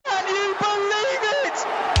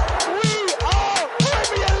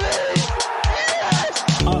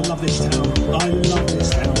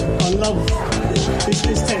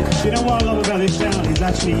You know what I love about this town is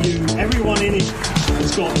actually you. Everyone in it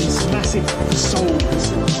has got these massive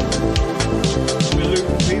souls. We're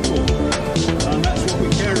Luton people, and that's what we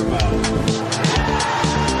care about.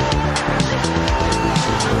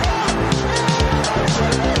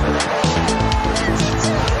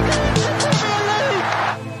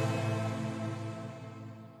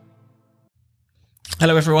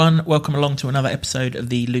 Hello everyone, welcome along to another episode of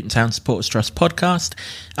the Luton Town Supporters Trust podcast.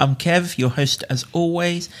 I'm Kev, your host as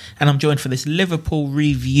always, and I'm joined for this Liverpool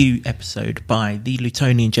review episode by the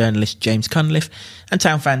Lutonian journalist James Cunliffe, and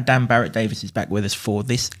town fan Dan Barrett-Davis is back with us for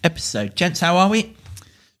this episode. Gents, how are we?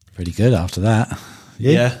 Pretty good after that.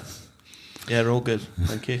 Yeah, we're all good,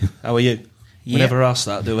 thank you. How are you? We never ask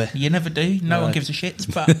that, do we? You never do. No one gives a shit.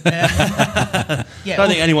 But I don't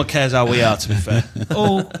think anyone cares how we are, to be fair.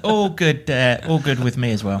 all good with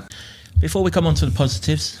me as well. Before we come on to the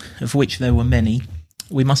positives, of which there were many,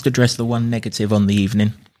 we must address the one negative on the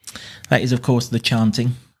evening. That is, of course, the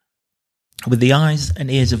chanting. With the eyes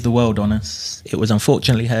and ears of the world on us, it was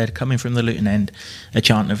unfortunately heard coming from the Luton end, a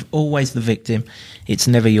chant of "always the victim, it's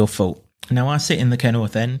never your fault." Now, I sit in the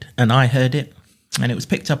Kenilworth end, and I heard it. And it was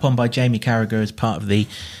picked up on by Jamie Carragher as part of the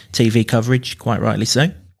TV coverage, quite rightly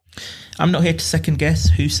so. I'm not here to second guess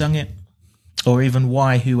who sung it, or even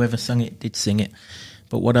why whoever sung it did sing it.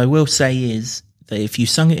 But what I will say is that if you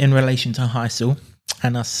sung it in relation to Heysel,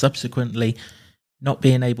 and us subsequently not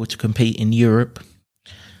being able to compete in Europe,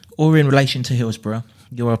 or in relation to Hillsborough,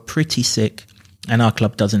 you are pretty sick, and our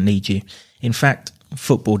club doesn't need you. In fact,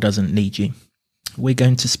 football doesn't need you. We're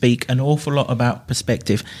going to speak an awful lot about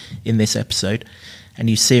perspective in this episode, and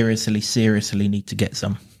you seriously need to get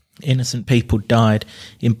some. Innocent people died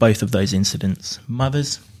in both of those incidents.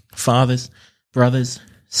 Mothers, fathers, brothers,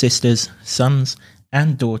 sisters, sons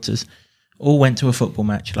and daughters all went to a football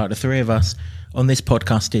match like the three of us on this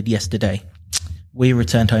podcast did yesterday. We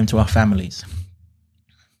returned home to our families.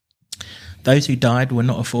 Those who died were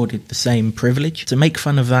not afforded the same privilege. To make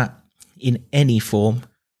fun of that in any form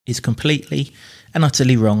is completely and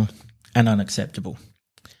utterly wrong and unacceptable.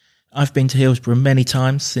 I've been to Hillsborough many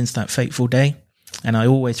times since that fateful day, and I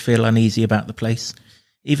always feel uneasy about the place,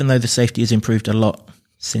 even though the safety has improved a lot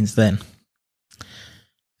since then.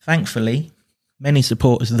 Thankfully, many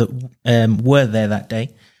supporters that were there that day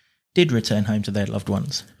did return home to their loved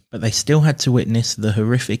ones, but they still had to witness the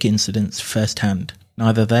horrific incidents firsthand.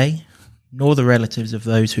 Neither they nor the relatives of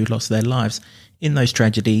those who lost their lives in those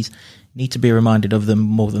tragedies need to be reminded of them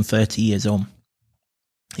more than 30 years on.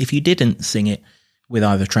 If you didn't sing it with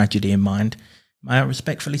either tragedy in mind, may I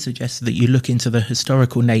respectfully suggest that you look into the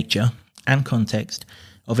historical nature and context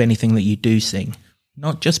of anything that you do sing,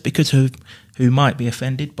 not just because of who might be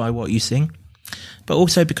offended by what you sing, but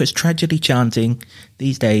also because tragedy chanting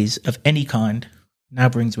these days of any kind now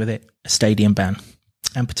brings with it a stadium ban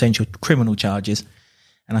and potential criminal charges,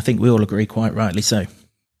 and I think we all agree quite rightly so.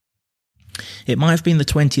 It might have been the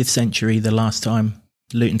 20th century the last time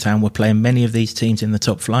Luton Town were playing many of these teams in the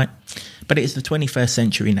top flight, but it is the 21st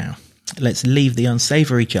century now. Let's leave the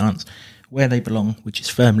unsavoury chants where they belong, which is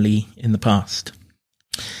firmly in the past.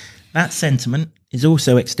 That sentiment is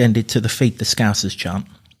also extended to the Feed the Scousers chant.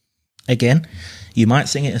 Again, you might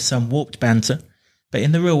sing it as some warped banter, but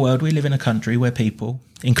in the real world we live in a country where people,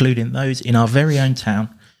 including those in our very own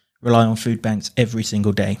town, rely on food banks every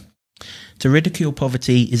single day. To ridicule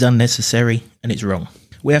poverty is unnecessary and it's wrong.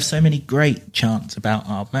 We have so many great chants about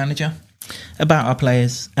our manager, about our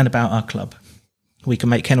players and about our club. We can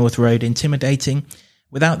make Kenilworth Road intimidating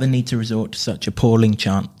without the need to resort to such appalling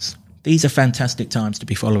chants. These are fantastic times to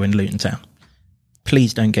be following Luton Town.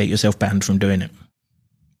 Please don't get yourself banned from doing it.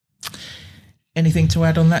 Anything to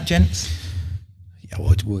add on that, gents? Yeah,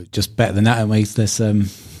 well, just better than that, at least. Let's,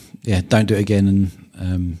 don't do it again,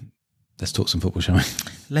 and let's talk some football, shall we?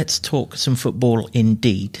 Let's talk some football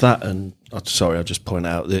indeed. That, and I'll just point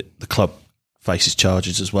out that the club faces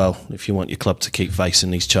charges as well. If you want your club to keep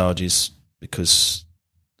facing these charges because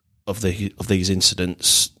of these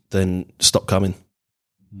incidents, then stop coming.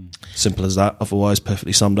 Simple as that. Otherwise,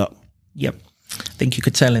 perfectly summed up. Yep. I think you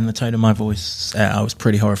could tell in the tone of my voice, I was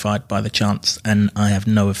pretty horrified by the chants, and I have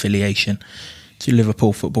no affiliation to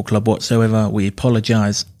Liverpool Football Club whatsoever. We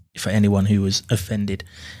apologise for anyone who was offended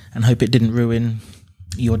and hope it didn't ruin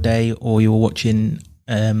your day or your watching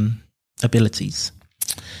abilities.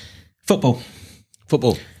 Football.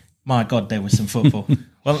 My God, there was some football,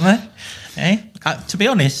 wasn't there? To be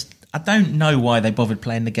honest, I don't know why they bothered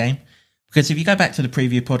playing the game. Because if you go back to the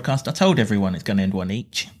preview podcast, I told everyone it's going to end one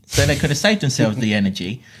each. So they could have saved themselves the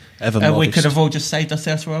energy. And we could have all just saved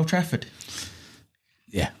ourselves for Old Trafford.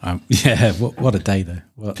 Yeah, what a day,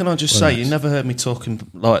 though. Can I just say, you never heard me talking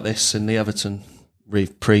like this in the Everton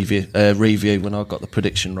review when I got the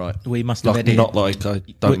prediction right. We must have edited. Not like I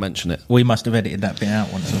don't mention it. We must have edited that bit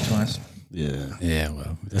out once or twice. Yeah.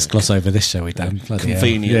 Well, let's gloss over this, shall we, Dan?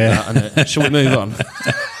 Convenient, that, isn't it? Shall we move on?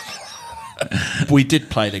 We did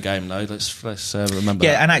play the game though. Let's remember.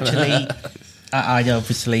 Yeah, that. and actually, I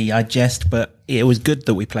obviously I jest, but it was good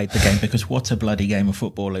that we played the game because what a bloody game of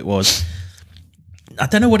football it was. I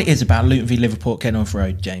don't know what it is about Luton v Liverpool at Kenilworth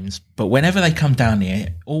Road, James, but whenever they come down here,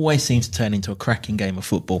 it always seems to turn into a cracking game of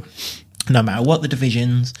football. No matter what the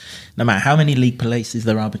divisions, no matter how many league places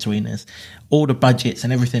there are between us, all the budgets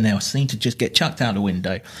and everything else seem to just get chucked out the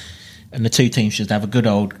window. And the two teams just have a good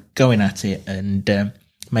old going at it, and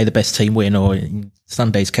may the best team win, or in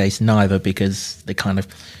Sunday's case, neither, because they kind of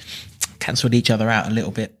cancelled each other out a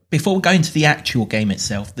little bit. Before we go into the actual game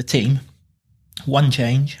itself, the team, one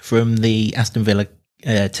change from the Aston Villa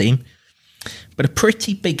team, but a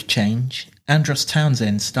pretty big change. Andros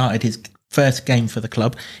Townsend started his first game for the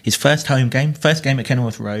club, his first home game, first game at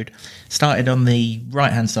Kenilworth Road, started on the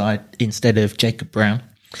right-hand side instead of Jacob Brown.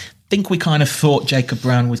 I think we kind of thought Jacob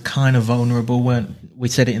Brown was kind of vulnerable, weren't we?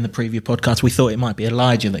 Said it in the preview podcast. We thought it might be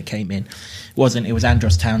Elijah that came in. It wasn't. It was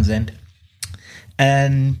Andros Townsend.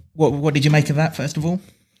 And what did you make of that, first of all?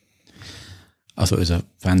 I thought it was a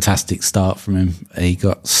fantastic start from him. He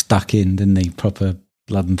got stuck in, didn't he? Proper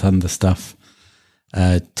blood and thunder stuff.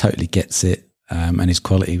 Totally gets it. And his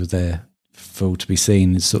quality was there for all to be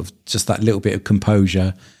seen. It's sort of just that little bit of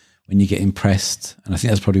composure when you get impressed. And I think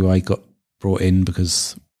that's probably why he got brought in,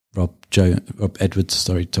 because Rob Edwards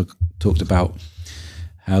talked about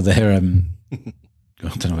how they're I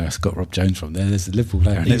don't know where I got Rob Jones from. There's a Liverpool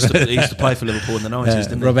player. He used to play for Liverpool in the 90s,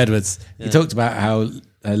 didn't he? Rob Edwards. Yeah. He talked about how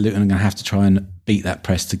Luton are going to have to try and beat that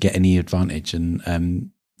press to get any advantage.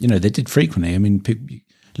 And, they did frequently. I mean, people,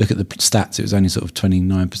 look at the stats, it was only sort of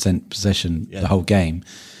 29% possession the whole game.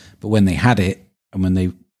 But when they had it and when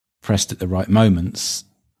they pressed at the right moments,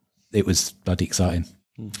 it was bloody exciting.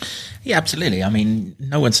 Yeah, absolutely. I mean,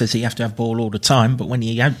 no one says that you have to have ball all the time, but when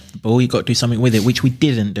you have the ball, you've got to do something with it, which we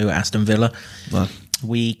didn't do at Aston Villa. No.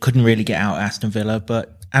 We couldn't really get out at Aston Villa,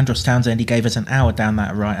 but Andros Townsend, he gave us an hour down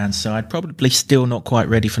that right-hand side, probably still not quite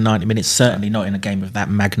ready for 90 minutes, certainly not in a game of that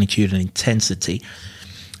magnitude and intensity.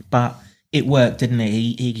 But it worked, didn't it?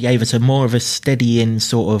 He gave us a more of a steady-in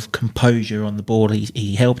sort of composure on the ball.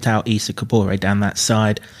 He helped out Issa Kabore down that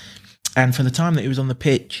side. And for the time that he was on the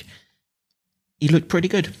pitch, he looked pretty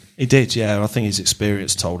good. He did, yeah. I think his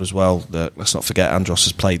experience told as well that, let's not forget, Andros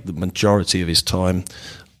has played the majority of his time,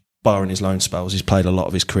 barring his loan spells. He's played a lot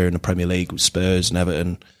of his career in the Premier League with Spurs and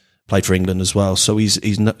Everton, played for England as well. So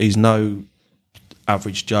he's no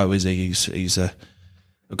average Joe, is he? He's a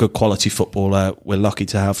good quality footballer. We're lucky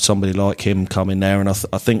to have somebody like him come in there. And I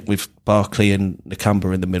think with Barkley and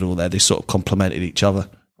Nakamba in the middle there, they sort of complemented each other.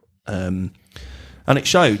 And it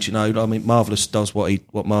showed, I mean, Marvellous does what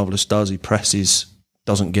Marvellous does. He presses,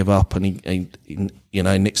 doesn't give up, and he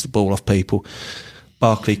nicks the ball off people.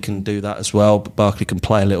 Barkley can do that as well, but Barkley can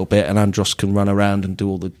play a little bit, and Andros can run around and do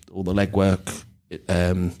all the leg work.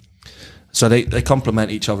 So they complement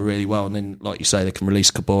each other really well. And then, like you say, they can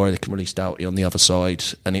release Kabore, they can release Doughty on the other side,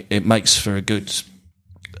 and it makes for a good,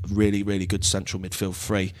 really, really good central midfield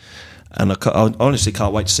three. And I honestly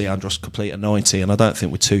can't wait to see Andros complete a 90, and I don't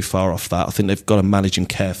think we're too far off that. I think they've got to manage him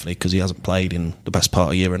carefully because he hasn't played in the best part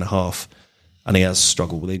of a year and a half, and he has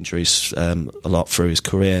struggled with injuries a lot through his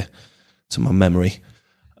career, to my memory.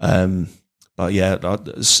 But yeah,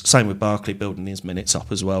 same with Barkley building his minutes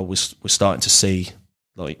up as well. We're starting to see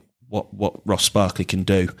like what Ross Barkley can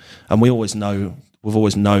do, and we've always known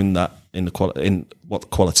that in what the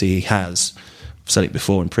quality he has. I've said it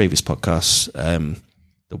before in previous podcasts.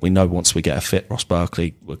 That we know once we get a fit Ross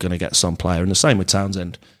Barkley, we're going to get some player, and the same with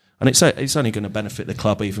Townsend. And it's only going to benefit the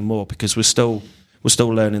club even more because we're still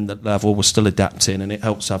learning that level, we're still adapting, and it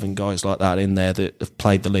helps having guys like that in there that have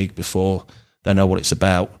played the league before. They know what it's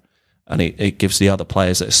about, and it gives the other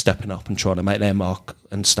players that are stepping up and trying to make their mark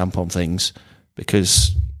and stamp on things.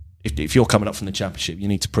 Because if you're coming up from the Championship, you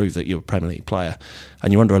need to prove that you're a Premier League player,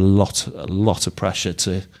 and you're under a lot of pressure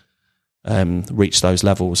to reach those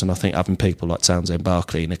levels. And I think having people like Townsend,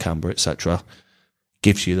 Barkley, Nakamba, etc.,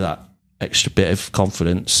 gives you that extra bit of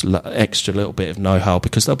confidence, extra little bit of know-how,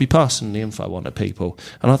 because they'll be passing the info on to people.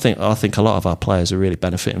 And I think a lot of our players are really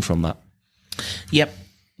benefiting from that. Yep,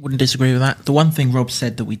 wouldn't disagree with that. The one thing Rob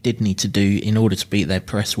said that we did need to do in order to beat their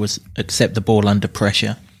press was accept the ball under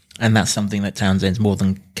pressure, and that's something that Townsend's more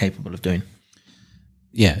than capable of doing.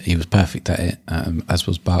 Yeah, he was perfect at it, as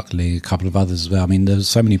was Barkley, a couple of others as well. I mean, there were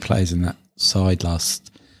so many players in that side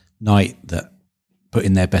last night that put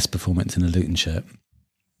in their best performance in a Luton shirt.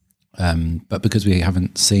 But because we've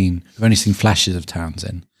only seen flashes of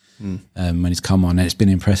Townsend when he's come on, and it's been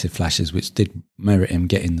impressive flashes, which did merit him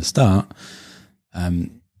getting the start.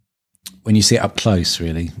 When you see it up close,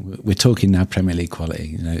 really, we're talking now Premier League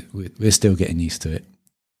quality. We're still getting used to it,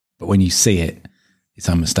 but when you see it, it's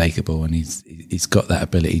unmistakable, and he's got that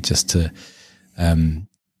ability just to,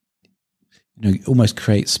 almost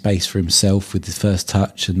create space for himself with the first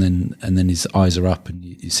touch, and then his eyes are up, and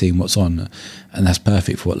you're seeing what's on, and that's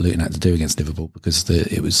perfect for what Luton had to do against Liverpool, because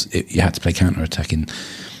you had to play counter attacking.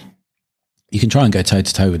 You can try and go toe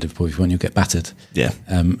to toe with Liverpool if you want, you'll get battered. Yeah,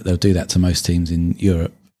 they'll do that to most teams in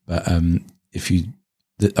Europe. But I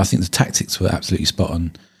think the tactics were absolutely spot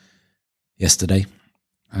on yesterday,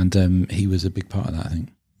 and he was a big part of that, I think.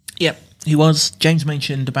 Yep, he was. James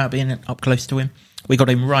mentioned about being up close to him. We got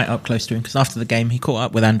him right up close to him because after the game he caught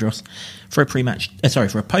up with Andros for a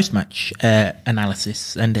post-match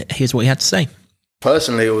analysis, and here's what he had to say.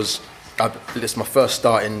 Personally, it's my first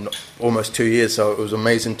start in almost 2 years, so it was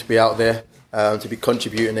amazing to be out there, to be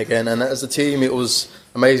contributing again. And as a team, it was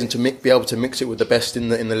amazing to be able to mix it with the best in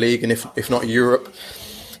the league, and if not Europe.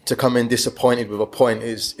 To come in disappointed with a point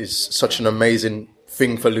is such an amazing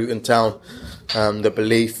thing for Luton Town. The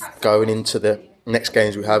belief going into the next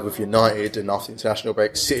games we have with United and after international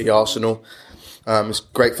break, City, Arsenal. It's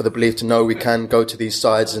great for the belief to know we can go to these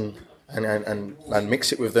sides and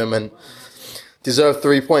mix it with them and deserve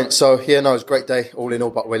 3 points. So it was a great day all in all,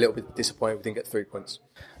 but we're a little bit disappointed we didn't get 3 points.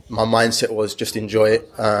 My mindset was just enjoy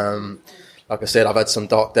it. Like I said, I've had some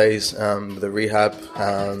dark days with the rehab,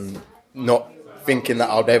 not thinking that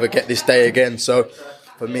I'll ever get this day again. So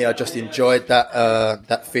for me, I just enjoyed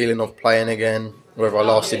that feeling of playing again. Whether I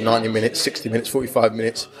lasted 90 minutes, 60 minutes, 45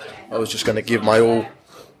 minutes, I was just going to give my all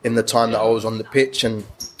in the time that I was on the pitch, and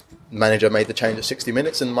the manager made the change at 60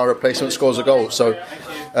 minutes and my replacement scores a goal. So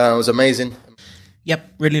it was amazing.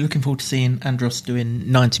 Yep, really looking forward to seeing Andros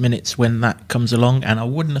doing 90 minutes when that comes along, and I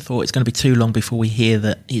wouldn't have thought it's going to be too long before we hear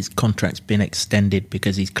that his contract's been extended,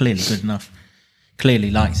 because he's clearly good enough,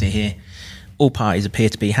 clearly likes it here. All parties appear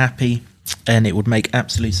to be happy, and it would make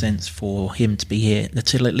absolute sense for him to be here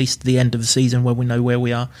until at least the end of the season, where we know where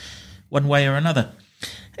we are one way or another.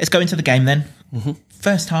 Let's go into the game then. Mm-hmm.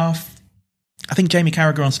 First half, I think Jamie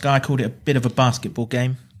Carragher on Sky called it a bit of a basketball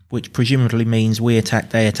game, which presumably means we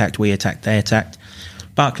attacked, they attacked, we attacked, they attacked.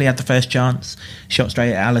 Barkley had the first chance, shot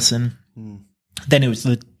straight at Alisson. Then it was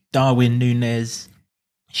the Darwin Núñez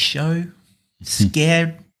show,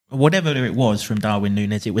 scared, whatever it was from Darwin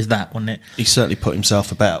Núñez, it was that, wasn't it? He certainly put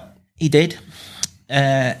himself about. He did.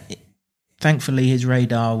 Thankfully, his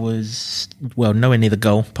radar was, nowhere near the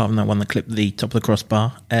goal, apart from that one that clipped the top of the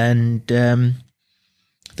crossbar. And the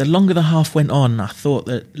longer the half went on, I thought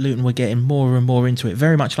that Luton were getting more and more into it,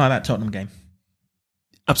 very much like that Tottenham game.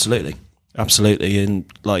 Absolutely. And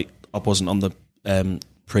I wasn't on the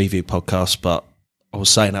preview podcast, but I was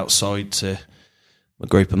saying outside to a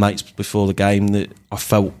group of mates before the game that I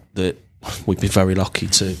felt that we'd be very lucky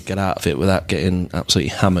to get out of it without getting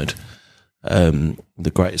absolutely hammered.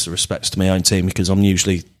 The greatest of respects to my own team, because I'm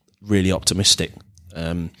usually really optimistic,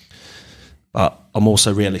 but I'm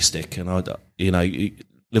also realistic, and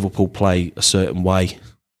Liverpool play a certain way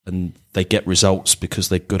and they get results because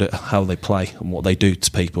they're good at how they play and what they do to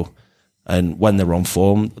people, and when they're on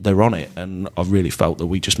form, they're on it, and I really felt that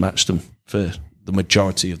we just matched them for the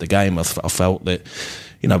majority of the game. I felt that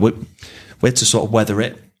we had to sort of weather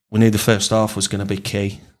it. We knew the first half was going to be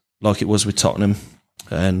key, like it was with Tottenham,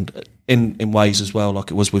 and in ways as well,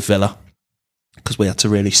 like it was with Villa, because we had to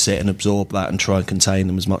really sit and absorb that and try and contain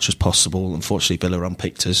them as much as possible. Unfortunately, Villa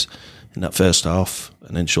unpicked us in that first half,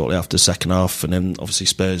 and then shortly after the second half, and then obviously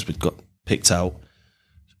Spurs we got picked out.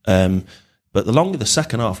 But the longer the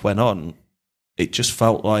second half went on, it just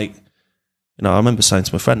felt like, I remember saying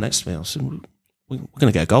to my friend next to me, I said, we're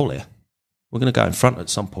going to get a goal here. We're going to go in front at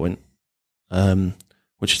some point,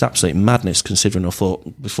 which is absolute madness, considering I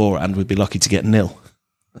thought beforehand we'd be lucky to get 0.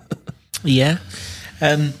 Yeah.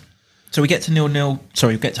 So we get to 0-0.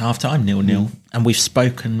 Sorry, we get to half-time 0-0, and we've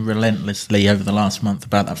spoken relentlessly over the last month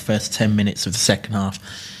about that first 10 minutes of the second half.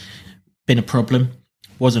 Been a problem.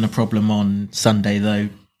 Wasn't a problem on Sunday, though.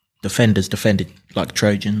 Defenders defended like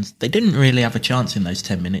Trojans. They didn't really have a chance in those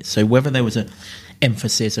 10 minutes. So whether there was an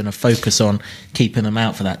emphasis and a focus on keeping them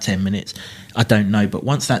out for that 10 minutes, I don't know. But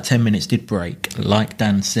once that 10 minutes did break, like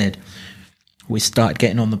Dan said, we started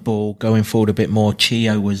getting on the ball, going forward a bit more.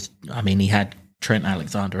 Chio was, he had Trent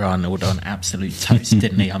Alexander-Arnold on absolute toast,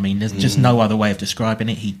 didn't he? There's just no other way of describing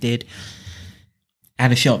it. He did.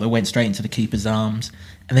 Had a shot that went straight into the keeper's arms.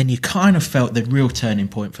 And then you kind of felt the real turning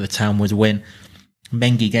point for the Town was when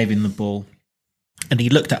Mengi gave him the ball. And he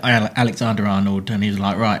looked at Alexander Arnold and he was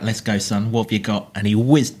like, right, let's go, son. What have you got? And he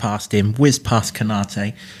whizzed past him, whizzed past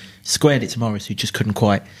Konate, squared it to Morris, who just couldn't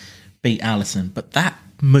quite beat Alisson. But that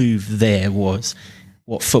move there was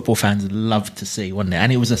what football fans loved to see, wasn't it?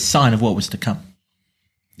 And it was a sign of what was to come.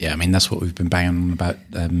 Yeah, I mean, that's what we've been banging on about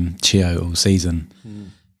Chio all season.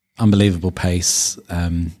 Unbelievable pace.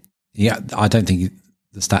 Yeah, I don't think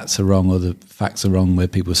the stats are wrong or the facts are wrong where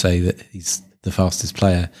people say that he's the fastest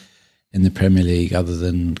player in the Premier League other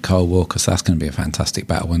than Kyle Walker. So that's going to be a fantastic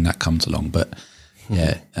battle when that comes along. But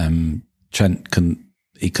yeah, Trent couldn't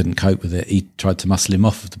cope with it. He tried to muscle him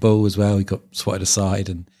off of the ball as well. He got swatted aside.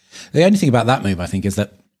 And the only thing about that move, I think, is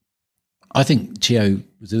that I think Chio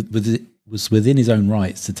was within his own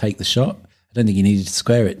rights to take the shot. I don't think he needed to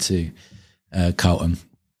square it to Carlton.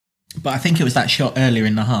 But I think it was that shot earlier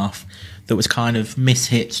in the half that was kind of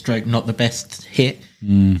mishit, stroke, not the best hit,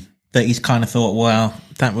 that he's kind of thought, well,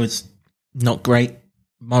 that was not great.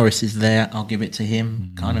 Morris is there, I'll give it to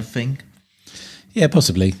him, kind of thing. Yeah,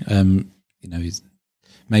 possibly.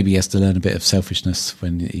 Maybe he has to learn a bit of selfishness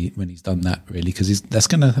when he's done that, really, because that's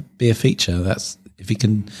going to be a feature. That's if he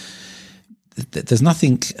can. There's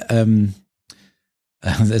nothing.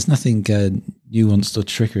 There's nothing nuanced or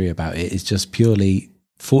trickery about it. It's just purely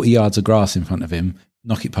 40 yards of grass in front of him,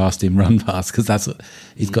 knock it past him, run past, because that's what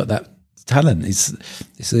he's got. That talent.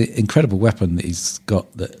 It's an incredible weapon that he's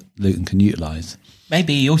got that Luton can utilise.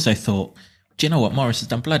 Maybe he also thought, do you know what, Morris has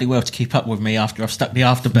done bloody well to keep up with me after I've stuck the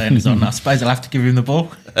afterburners on. I suppose I'll have to give him the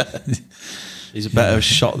ball. He's a better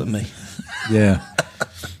shot than me. Yeah.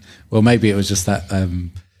 Well, maybe it was just that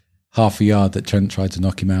half a yard that Trent tried to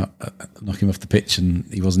knock him off the pitch, and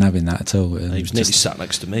he wasn't having that at all. He was nearly sat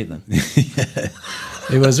next to me then. Yeah.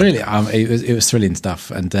 It was really, it was thrilling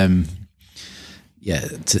stuff, and to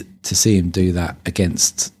see him do that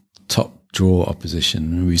against top draw opposition.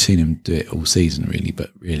 I mean, we've seen him do it all season, really,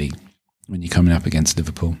 but really, when you're coming up against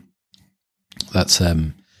Liverpool, that's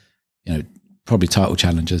probably title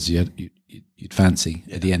challengers you'd fancy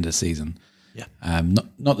at the end of the season. Yeah.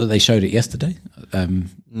 Not that they showed it yesterday,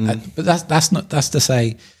 but that's not to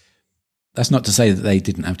say that they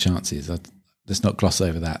didn't have chances. Let's not gloss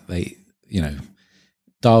over that.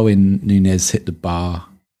 Darwin Núñez hit the bar,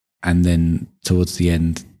 and then towards the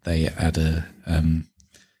end they had a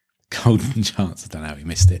golden chance. I don't know how he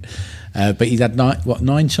missed it, but he's had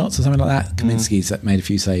 9 shots or something like that. Kaminsky's made a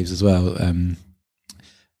few saves as well.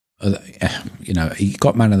 He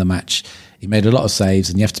got man of the match. He made a lot of saves,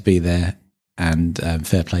 and you have to be there. And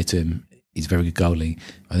fair play to him. He's a very good goalie.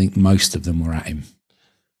 I think most of them were at him.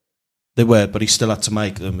 They were, but he still had to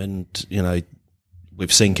make them. And,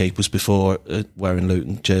 we've seen keepers before wearing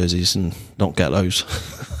Luton jerseys and not get those.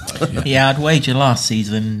 Yeah, I'd wager last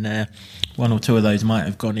season 1 or 2 of those might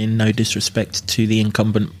have gone in, no disrespect to the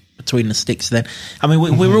incumbent between the sticks then. I mean,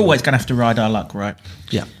 we're always going to have to ride our luck, right?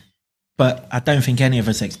 Yeah. But I don't think any of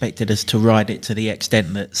us expected us to ride it to the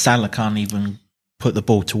extent that Salah can't even put the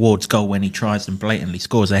ball towards goal when he tries and blatantly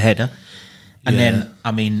scores a header. And then,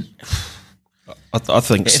 I mean, I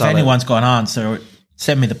think if Salah, anyone's got an answer,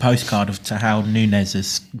 send me the postcard to how Núñez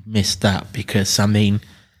has missed that, because, I mean,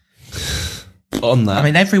 on that,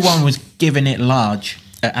 everyone was giving it large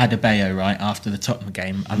at Adebayo, right, after the Tottenham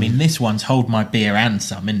game. I mean, this one's hold my beer and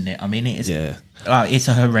some, isn't it? I mean, it is. Yeah. It's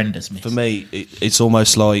a horrendous miss. For me, it's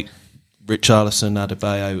almost like Richarlison,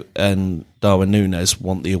 Adebayo and Darwin Núñez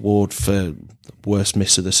want the award for worst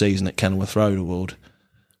miss of the season at Kenilworth Road award,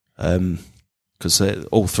 because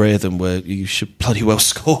all 3 of them you should bloody well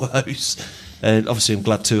score those. And obviously I'm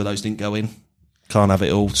glad 2 of those didn't go in. Can't have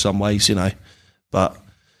it all some ways, but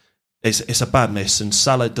it's a bad miss, and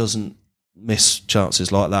Salah doesn't miss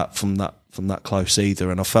chances like that from that close either.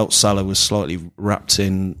 And I felt Salah was slightly wrapped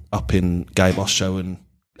up in Gabe Osho and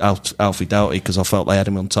Alfie Doughty, because I felt they had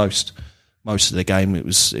him on toast most of the game. It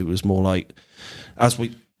was more like,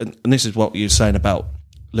 and this is what you were saying about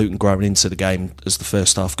Luton growing into the game as the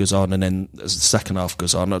first half goes on, and then as the second half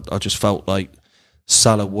goes on, I just felt like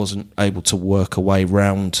Salah wasn't able to work a way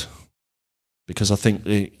round, because I think,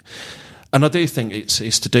 and I do think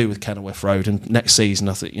it's to do with Kenilworth Road. And next season,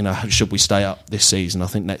 I think, should we stay up this season, I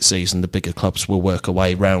think next season the bigger clubs will work a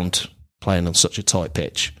way round playing on such a tight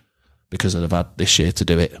pitch, because they've had this year to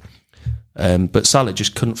do it. But Salah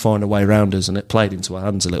just couldn't find a way around us, and it played into our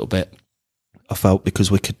hands a little bit, I felt, because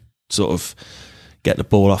we could sort of get the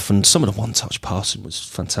ball off, and some of the one-touch passing was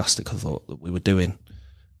fantastic, I thought, that we were doing.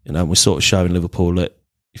 We're sort of showing Liverpool that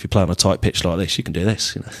if you play on a tight pitch like this, you can do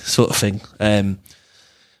this, sort of thing.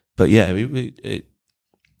 But yeah,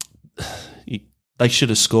 they should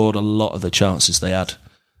have scored a lot of the chances they had,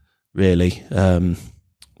 really. I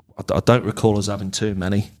don't recall us having too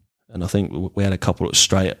many. And I think we had a couple that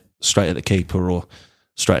straight at the keeper or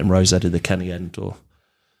straight in Rosehead at the Kenny end.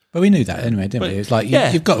 But we knew that anyway, didn't we? It was like,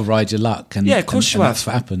 you've got to ride your luck. And, of course you have. That's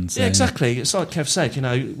what happens. Yeah, exactly. It's like Kev said,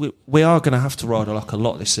 we are going to have to ride our luck a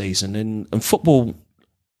lot this season. And football,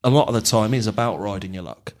 a lot of the time, is about riding your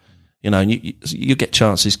luck. And you get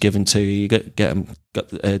chances given to you,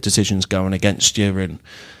 get decisions going against you. And,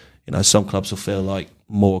 some clubs will feel like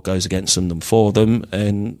more goes against them than for them.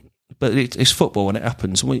 But it's football and it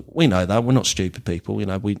happens. We know that. We're not stupid people.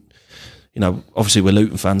 Obviously we're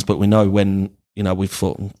Luton fans, but we know when, we've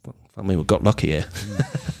thought, we've got lucky here.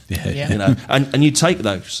 Yeah. And you take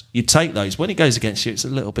those. When it goes against you, it's a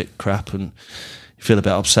little bit crap and you feel a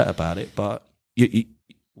bit upset about it, but you're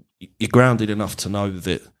grounded enough to know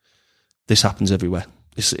that this happens everywhere.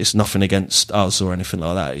 It's nothing against us or anything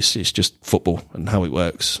like that. It's just football and how it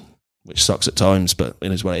works, which sucks at times, but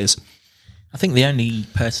it is what it is. I think the only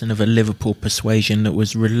person of a Liverpool persuasion that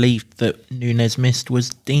was relieved that Núñez missed was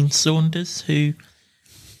Dean Saunders, who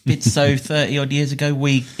did so 30-odd years ago.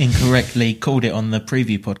 We incorrectly called it on the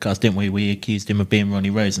preview podcast, didn't we? We accused him of being Ronnie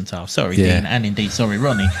Rosenthal. Sorry, Dean, and indeed, sorry,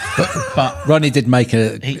 Ronnie. But Ronnie did make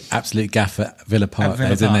an absolute gaff at Villa Park,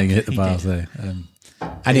 didn't he? Hit the bar, so...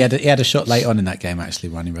 And he had a shot late on in that game, actually,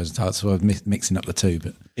 Ronnie Rosenthal, so I'm mixing up the two.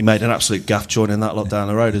 But he made an absolute gaff joining that lot down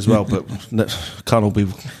the road as well, but can't all be...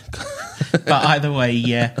 But either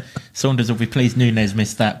way, Saunders will be pleased Núñez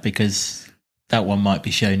missed that, because that one might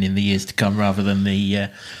be shown in the years to come rather than the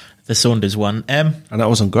Saunders one. And that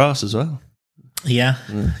was on grass as well. Yeah.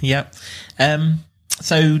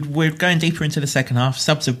 So we're going deeper into the second half.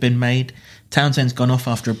 Subs have been made. Townsend's gone off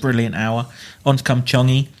after a brilliant hour. On to come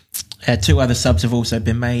Chongi. 2 other subs have also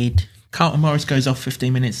been made. Carlton Morris goes off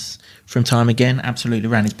 15 minutes from time again. Absolutely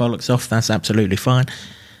ran his bollocks off. That's absolutely fine.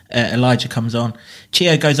 Elijah comes on.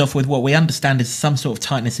 Chio goes off with what we understand is some sort of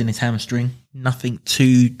tightness in his hamstring. Nothing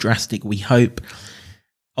too drastic, we hope.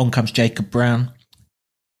 On comes Jacob Brown.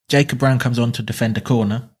 Jacob Brown comes on to defend a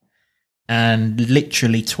corner. And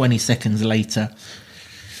literally 20 seconds later,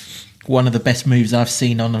 one of the best moves I've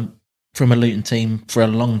seen from a Luton team for a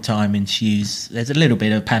long time ensues. There's a little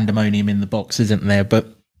bit of pandemonium in the box, isn't there?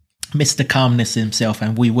 But Mr. Calmness himself,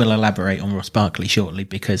 and we will elaborate on Ross Barkley shortly,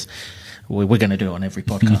 because we're going to do it on every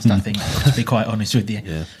podcast, I think, to be quite honest with you.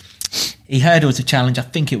 Yeah. He hurdles a challenge. I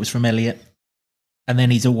think it was from Elliott. And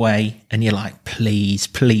then he's away, and you're like, please,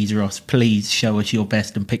 Ross, please show us your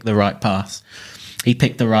best and pick the right pass. He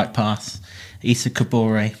picked the right pass. Issa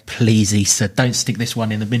Kabore, please, Issa, don't stick this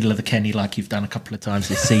one in the middle of the Kenny like you've done a couple of times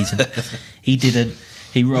this season. He didn't.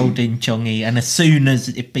 He rolled in Chongi, and as soon as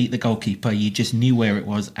it beat the goalkeeper, you just knew where it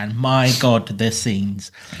was. And my God, the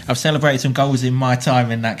scenes. I've celebrated some goals in my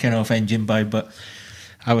time in that Kenilworth engine, but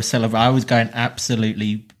I was going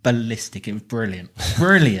absolutely ballistic. It was brilliant.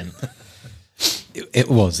 Brilliant. It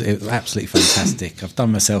was absolutely fantastic. I've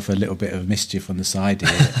done myself a little bit of mischief on the side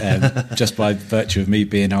here, just by virtue of me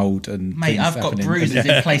being old. And mate, I've got bruises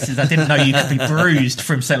in places I didn't know you could be bruised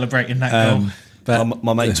from celebrating that goal. But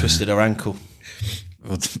my mate twisted her ankle.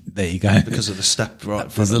 Well, there you go. Because of the step right.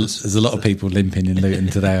 There's a lot of people limping in Luton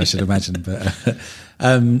today, I should imagine. But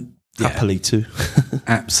happily too.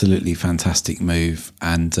 Absolutely fantastic move,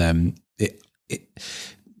 and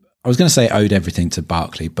I was going to say it owed everything to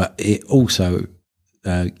Barkley, but it also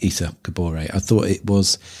Issa Kabore. I thought it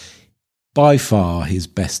was by far his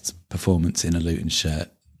best performance in a Luton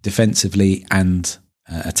shirt, defensively and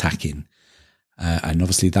attacking. And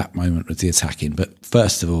obviously that moment was the attacking. But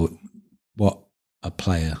first of all, what a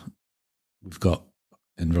player we've got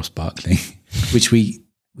in Ross Barkley, which we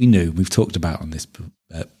knew, we've talked about on this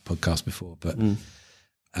podcast before, but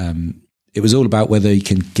it was all about whether he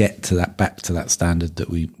can get to that, back to that standard that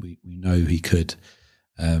we know he could.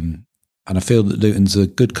 And I feel that Luton's a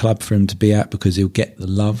good club for him to be at, because he'll get the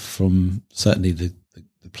love from certainly the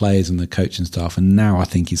players and the coaching staff. And now I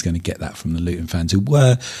think he's going to get that from the Luton fans, who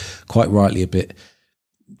were quite rightly a bit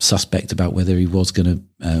suspect about whether he was going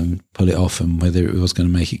to pull it off and whether it was going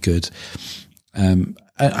to make it good. And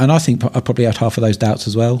I think I probably had half of those doubts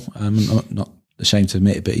as well. I'm not ashamed to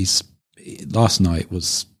admit it, but last night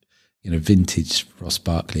was, vintage Ross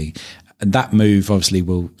Barkley. And that move obviously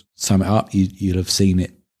will sum it up. You'll have seen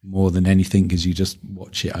it more than anything, because you just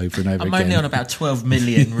watch it over and over again. I'm only on about 12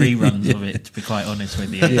 million reruns of it, to be quite honest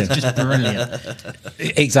with you. It's just brilliant.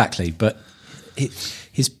 Exactly. But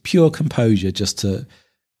his pure composure just to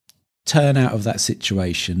turn out of that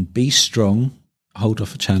situation, be strong, hold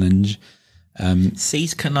off a challenge.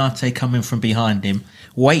 Sees Kanate coming from behind him,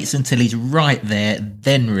 waits until he's right there,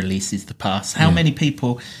 then releases the pass. How many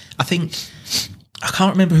people, I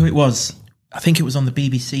can't remember who it was. I think it was on the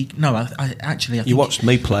BBC. No, I actually... You watched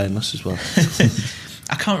me playing this as well.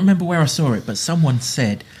 I can't remember where I saw it, but someone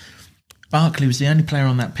said Barkley was the only player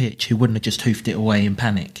on that pitch who wouldn't have just hoofed it away in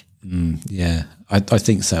panic. Yeah, I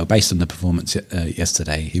think so. Based on the performance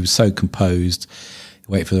yesterday, he was so composed,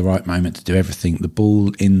 waited for the right moment to do everything. The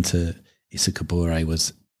ball into Issa Kabore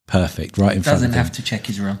was perfect, right in front of him. Doesn't have to check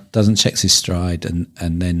his run. Doesn't check his stride, and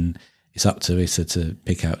then it's up to Issa to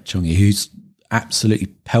pick out Chong, who's absolutely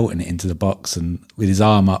pelting it into the box and with his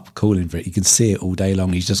arm up, calling for it. You can see it all day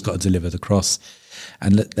long. He's just got to deliver the cross.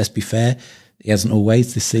 And let's be fair, he hasn't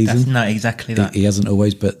always this season. That's not exactly that. He hasn't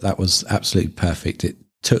always, but that was absolutely perfect. It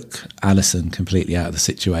took Alisson completely out of the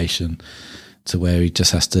situation to where he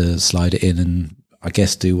just has to slide it in and I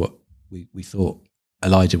guess do what we thought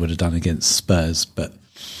Elijah would have done against Spurs. But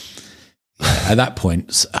yeah, at that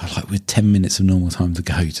point, like with 10 minutes of normal time to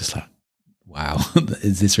go, you're just like, wow,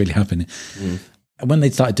 is this really happening? And when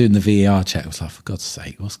they started doing the VAR check, I was like, for God's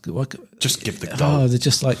sake, what Just give the goal. Oh, they're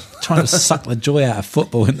just like trying to suck the joy out of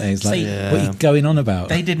football, aren't they? It's like, what are you going on about?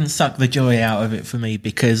 They didn't suck the joy out of it for me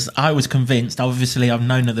because I was convinced. Obviously, I've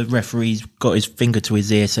known that the referee's got his finger to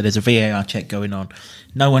his ear, so there's a VAR check going on.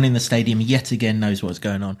 No one in the stadium yet again knows what's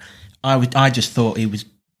going on. I just thought he was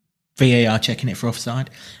VAR checking it for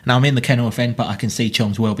offside. Now I'm in the Kenilworth end, but I can see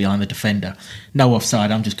Chong's well behind the defender. No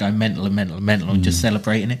offside. I'm just going mental and just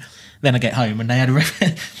celebrating it. Then I get home and they had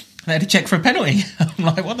a check for a penalty. I'm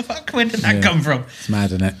like, what the fuck? Where did that come from? It's mad,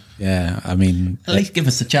 isn't it? Yeah, I mean, at least give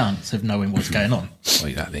us a chance of knowing what's going on. Well,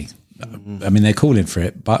 exactly. I mean, they're calling for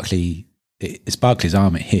it. Barkley, it's Barkley's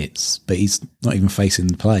arm it hits, but he's not even facing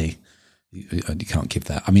the play. You can't give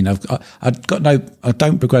that. I mean, I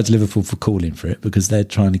don't begrudge Liverpool for calling for it because they're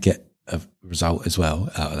trying to get a result as well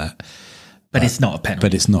out of that. But it's not a penalty.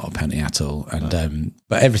 But it's not a penalty at all. And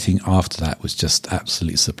but everything after that was just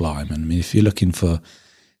absolutely sublime. And I mean, if you're looking for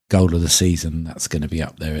goal of the season, that's going to be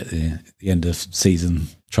up there at the end of season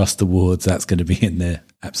trust awards. That's going to be in there.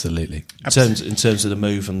 Absolutely. In terms of the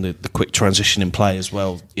move and the quick transition in play as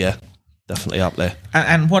well. Yeah, definitely up there.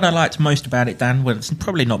 And what I liked most about it, Dan, well, it's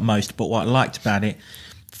probably not most, but what I liked about it,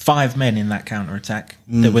 5 men in that counter-attack.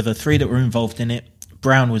 There were the 3 that were involved in it.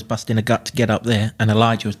 Brown was busting a gut to get up there, and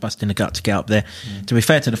Elijah was busting a gut to get up there. To be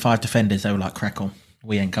fair to the 5 defenders, they were like, crack on,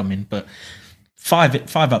 we ain't coming. But 5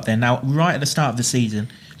 up there. Now, right at the start of the season,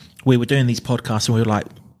 we were doing these podcasts, and we were like,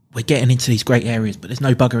 we're getting into these great areas, but there's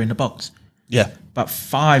no bugger in the box. Yeah. But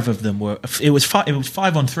 5 of them were. It was 5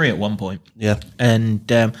 on 3 at one point. Yeah.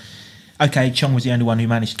 And okay, Chong was the only one who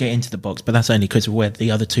managed to get into the box, but that's only because of where the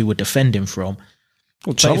other 2 were defending from.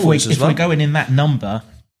 Well, but if we're going in that number.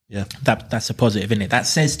 Yeah, that's a positive, isn't it? That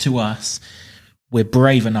says to us we're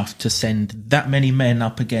brave enough to send that many men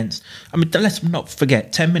up against. I mean, let's not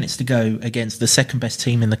forget 10 minutes to go against the second best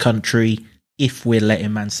team in the country. If we're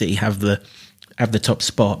letting Man City have the top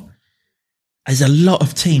spot, there's a lot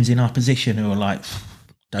of teams in our position who are like,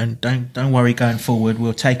 don't worry going forward.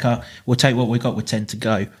 We'll take what we got with 10 to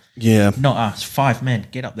go. Yeah, not us. 5 men,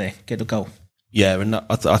 get up there, get a goal. Yeah, and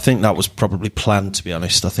I think that was probably planned. To be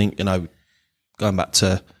honest, I think going back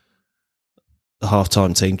to the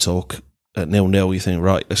half-time team talk at 0-0, you think,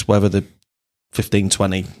 right, let's weather the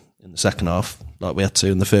 15-20 in the second half like we had to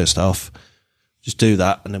in the first half. Just do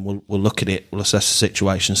that, and then we'll look at it, we'll assess the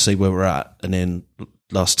situation, see where we're at, and then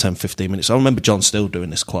last 10-15 minutes. I remember John Still doing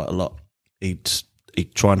this quite a lot. He'd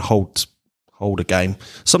try and hold a game.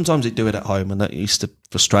 Sometimes he'd do it at home, and that used to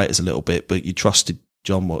frustrate us a little bit, but you trusted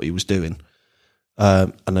John what he was doing.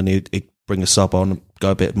 And then he'd bring a sub on and go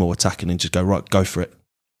a bit more attacking and just go, right, go for it.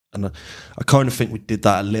 And I kind of think we did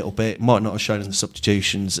that a little bit. It might not have shown in the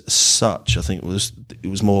substitutions as such. I think it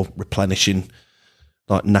was more replenishing,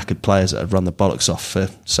 like knackered players that had run the bollocks off for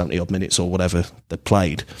 70 odd minutes or whatever they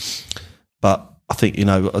played. But I think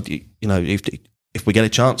if we get a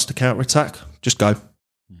chance to counter attack, just go.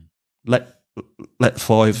 Let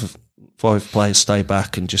five players stay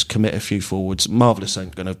back and just commit a few forwards. Marvellous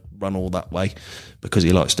ain't going to run all that way because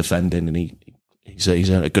he likes defending and he's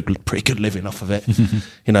earned a pretty good living off of it.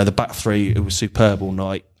 The back 3, it was superb all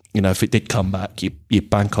night. If it did come back, you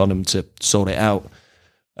bank on them to sort it out.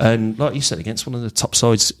 And like you said, against one of the top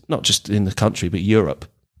sides, not just in the country but Europe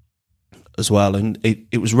as well. And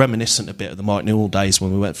it was reminiscent a bit of the Mike Newell days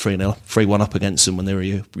when we went 3-1 up against them when they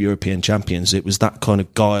were European champions. It was that kind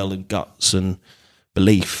of guile and guts and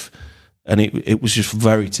belief. And it was just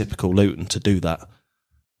very typical Luton to do that.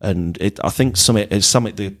 And I think it's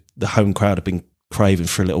something the home crowd have been craving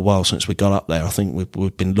for a little while since we got up there. I think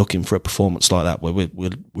we've been looking for a performance like that where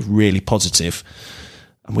we're really positive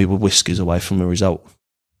and we were whiskers away from a result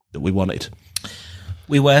that we wanted.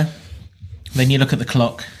 We were. Then you look at the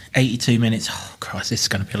clock, 82 minutes. Oh, Christ, this is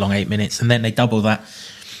going to be a long 8 minutes. And then they double that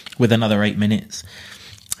with another 8 minutes.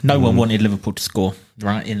 No one wanted Liverpool to score,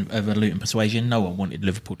 right? Of a Luton persuasion, no one wanted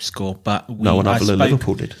Liverpool to score. But No one other than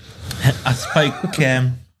Liverpool did. I spoke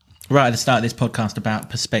right at the start of this podcast about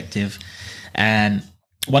perspective, and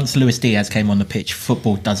once Luis Diaz came on the pitch,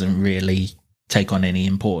 football doesn't really take on any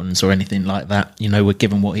importance or anything like that. You know, we're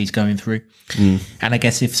given what he's going through, and I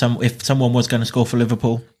guess if someone was going to score for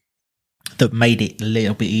Liverpool, that made it a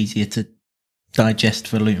little bit easier to digest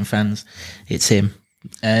for Luton fans, it's him.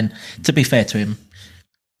 And to be fair to him,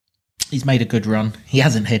 he's made a good run. He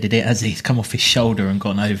hasn't headed it, has he? He's come off his shoulder and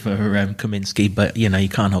gone over Kaminsky, but, you know, you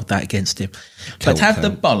can't hold that against him. But to have the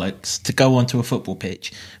bollocks to go onto a football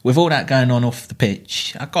pitch, with all that going on off the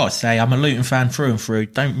pitch, I've got to say, I'm a Luton fan through and through.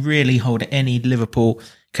 Don't really hold any Liverpool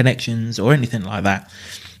connections or anything like that.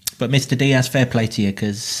 But Mr. Diaz, fair play to you,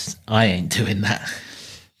 because I ain't doing that.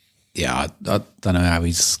 Yeah, I don't know how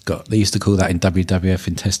he's got. They used to call that in WWF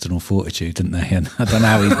intestinal fortitude, didn't they? And I don't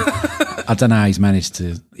know how he's managed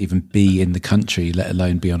to even be in the country, let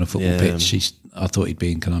alone be on a football pitch. I thought he'd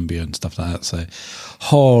be in Colombia and stuff like that. So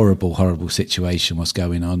horrible situation. What's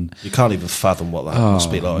going on? You can't even fathom what that must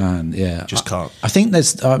be like. Man, yeah, just can't. I think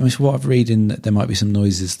there's. What I've reading, there might be some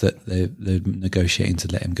noises that they're negotiating to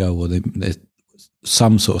let him go, or there's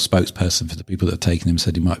some sort of spokesperson for the people that have taken him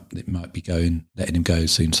said it might be letting him go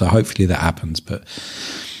soon. So hopefully that happens. But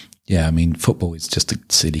yeah, I mean, football is just a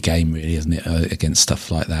silly game, really, isn't it? Against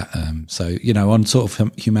stuff like that. So, you know, on sort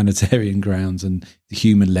of humanitarian grounds and the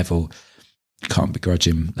human level, can't begrudge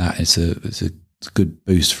him that. It's a good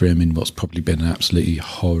boost for him in what's probably been an absolutely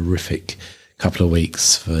horrific couple of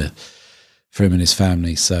weeks for him and his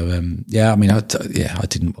family. So, yeah, I mean, I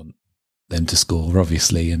didn't want them to score,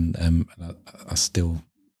 obviously, and I still,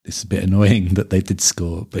 it's a bit annoying that they did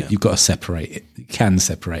score, but you've got to separate it. You can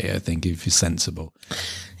separate it, I think, if you're sensible.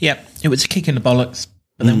 Yeah, it was a kick in the bollocks,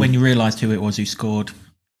 but then when you realised who it was who scored,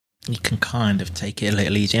 you can kind of take it a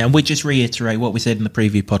little easier. And we just reiterate what we said in the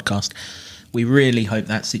preview podcast. We really hope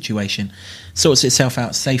that situation sorts itself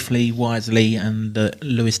out safely, wisely, and that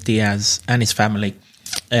Luis Diaz and his family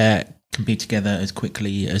can be together as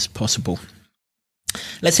quickly as possible.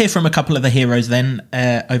 Let's hear from a couple of the heroes then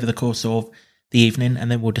over the course of the evening, and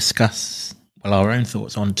then we'll discuss our own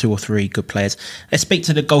thoughts on 2 or 3 good players. Let's speak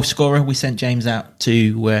to the goal scorer. We sent James out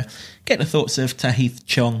to get the thoughts of Tahith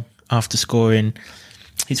Chong after scoring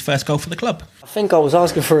his first goal for the club. I think I was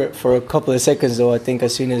asking for it for a couple of seconds, though. I think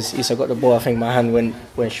as soon as Issa got the ball, I think my hand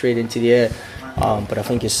went straight into the air. But I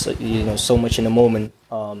think it's, you know, so much in the moment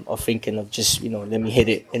of thinking of just, you know, let me hit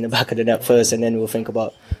it in the back of the net first, and then we'll think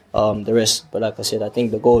about the rest. But like I said, I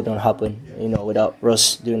think the goal don't happen, you know, without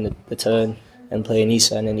Russ doing the turn and playing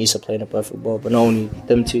Issa, and then Issa playing a perfect ball. But not only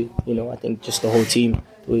them two, you know, I think just the whole team,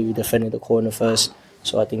 the way we defended the corner first.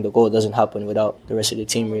 So I think the goal doesn't happen without the rest of the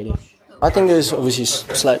team, really. I think there's obviously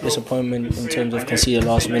slight disappointment in terms of conceding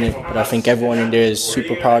last minute, but I think everyone in there is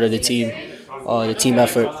super proud of the team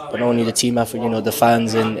effort, but not only the team effort, you know, the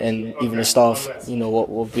fans and even the staff, you know, what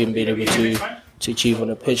we've been able to achieve on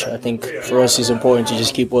the pitch. I think for us it's important to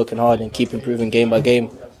just keep working hard and keep improving game by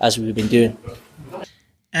game as we've been doing.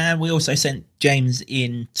 And we also sent James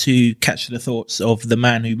in to catch the thoughts of the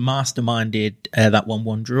man who masterminded that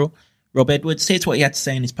 1-1 draw, Rob Edwards. Here's what he had to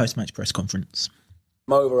say in his post-match press conference.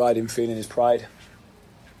 My overriding feeling is pride.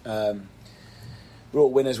 We're all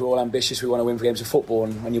winners, we're all ambitious, we want to win games of football,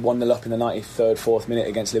 and when you 1-0 up in the 93rd, 4th minute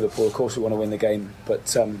against Liverpool, of course we want to win the game,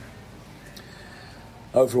 but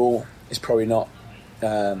overall it's probably not.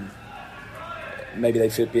 Maybe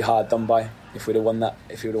they'd be hard done by if we'd have won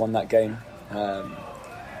that game.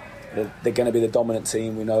 They're going to be the dominant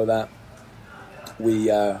team, we know that.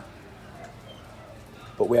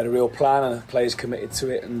 But we had a real plan and the players committed to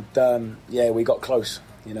it, and we got close.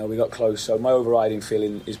 We got close. So my overriding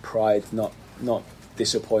feeling is pride, not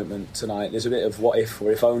disappointment tonight. There's a bit of what if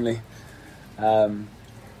or if only, but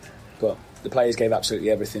the players gave absolutely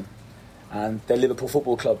everything, and they're Liverpool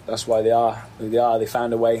Football Club. That's why they are who they are. They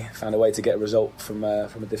found a way to get a result from a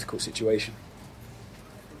difficult situation.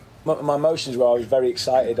 My emotions were I was very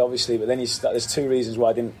excited, obviously, but then there's 2 reasons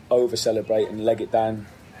why I didn't over celebrate and leg it down.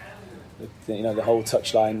 The whole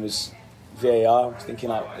touchline was VAR. I was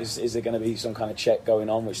thinking, is there going to be some kind of check going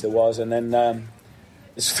on, which there was, and then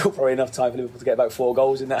there's still probably enough time for Liverpool to get about 4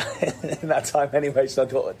 goals in that in that time anyway. So I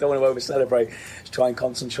don't want to over celebrate. Just try and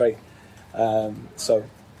concentrate.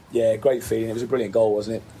 Great feeling. It was a brilliant goal,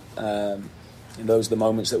 wasn't it? And those are the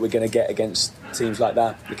moments that we're going to get against teams like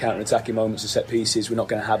that. The counter-attacking moments, the set pieces. We're not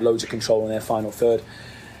going to have loads of control in their final third.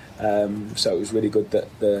 So it was really good that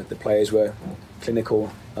the players were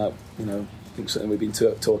clinical. I think something we've been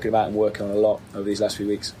talking about and working on a lot over these last few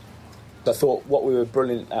weeks. I thought what we were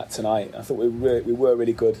brilliant at tonight. I thought we were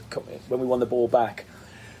really good when we won the ball back.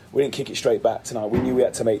 we didn't kick it straight back tonight. We knew we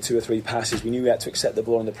had to make 2 or 3 passes. We knew we had to accept the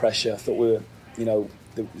ball under pressure. I thought we were,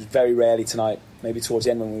 very rarely tonight, maybe towards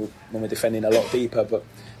the end when we were defending a lot deeper, but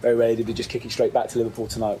very rarely did we just kick it straight back to Liverpool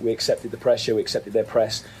tonight. We accepted the pressure, we accepted their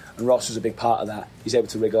press, and Ross was a big part of that. He's able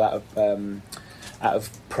to wriggle out of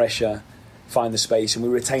pressure, find the space, and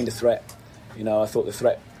we retained the threat. I thought the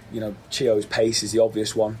threat, Chio's pace is the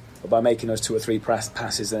obvious one, but by making those 2 or 3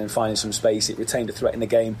 passes and then finding some space, it retained the threat in the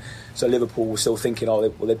game. So Liverpool were still thinking,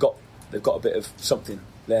 they've got a bit of something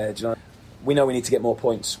there. Do you know? We know we need to get more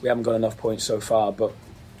points. We haven't got enough points so far, but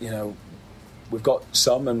we've got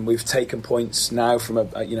some, and we've taken points now from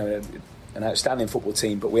an outstanding football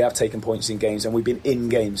team. But we have taken points in games, and we've been in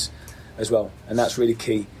games as well, and that's really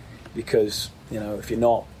key, because if you're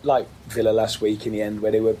not like Villa last week in the end,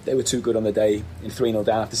 where they were too good on the day, in 3-0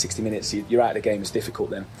 down after 60 minutes, you're out of the game. It's difficult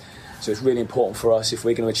then. So it's really important for us, if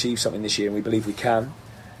we're going to achieve something this year, and we believe we can,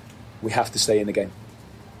 we have to stay in the game.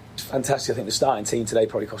 It's fantastic. I think the starting team today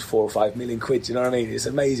probably cost 4 or 5 million quid. Do you know what I mean? It's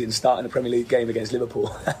amazing starting a Premier League game against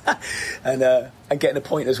Liverpool and getting a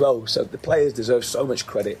point as well. So the players deserve so much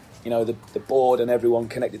credit. The board and everyone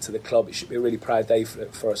connected to the club. It should be a really proud day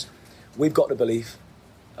for us. We've got the belief.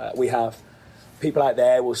 We have. People out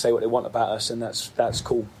there will say what they want about us, and that's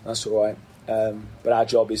cool. That's all right. But our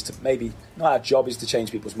job is to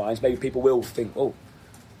change people's minds. Maybe people will think,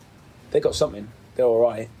 they got something. They're all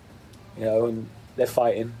right. And they're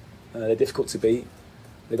fighting. They're difficult to beat.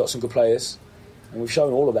 They've got some good players, and we've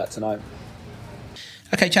shown all of that tonight.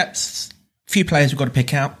 Okay, chaps, a few players we've got to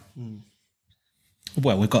pick out.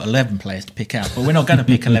 Well, we've got 11 players to pick out, but we're not going to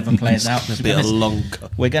pick 11 players out. It'll be a long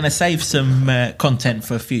cut. We're going to save some content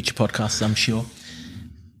for future podcasts, I'm sure.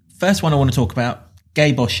 First one I want to talk about,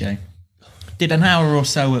 Gabe O'Shea. Did an hour or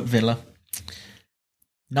so at Villa.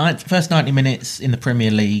 First 90 minutes in the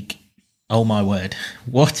Premier League. Oh my word.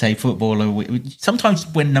 What a footballer. Sometimes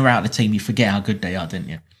when they're out of the team, you forget how good they are, don't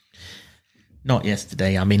you? Not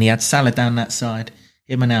yesterday. I mean, he had Salah down that side.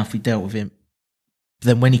 Him and Alfie dealt with him.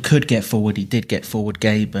 Then when he could get forward, he did get forward,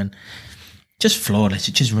 Gabe, and just flawless.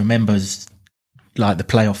 It just remembers like the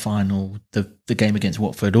playoff final, the game against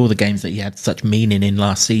Watford, all the games that he had such meaning in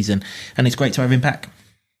last season. And it's great to have him back.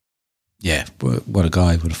 Yeah, what a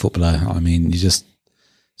guy, what a footballer. I mean, you just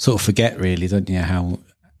sort of forget really, don't you, how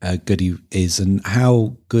good he is and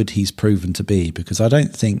how good he's proven to be, because I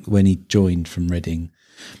don't think when he joined from Reading,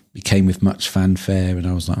 he came with much fanfare, and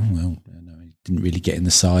I was like, he didn't really get in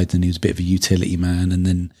the side, and he was a bit of a utility man, and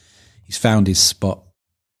then he's found his spot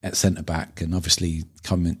at centre-back, and obviously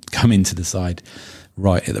come into the side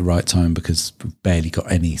right at the right time, because we've barely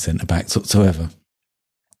got any centre-backs whatsoever.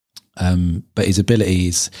 But his ability,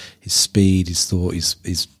 his speed, his thought,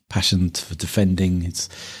 his passion for defending,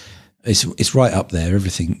 it's right up there,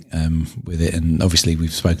 everything with it. And obviously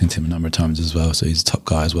we've spoken to him a number of times as well, so he's a top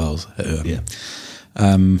guy as well.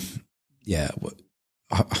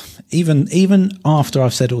 Even after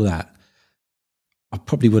I've said all that, I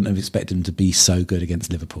probably wouldn't have expected him to be so good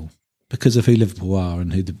against Liverpool, because of who Liverpool are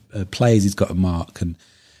and who the players he's got to mark. And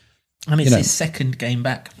it's his second game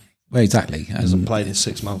back. Well, exactly. He hasn't played in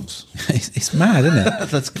 6 months. It's mad, isn't it?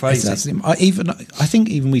 That's crazy. I think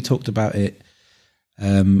even we talked about it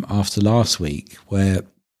after last week, where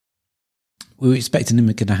we were expecting him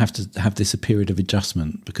going to have this a period of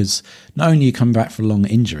adjustment, because not only you come back from a long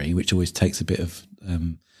injury, which always takes a bit of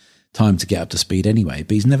time to get up to speed anyway,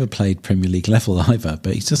 but he's never played Premier League level either.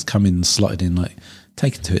 But he's just come in and slotted in, like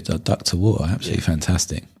taken to it, duck to water. Absolutely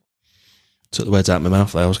fantastic. Took the words out of my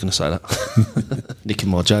mouth there. I was going to say that. Nicking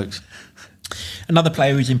more jokes. Another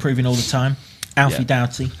player who's improving all the time, Alfie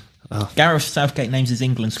Doughty. Oh. Gareth Southgate names his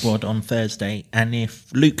England squad on Thursday, and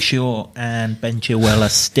if Luke Shaw and Ben Chilwell are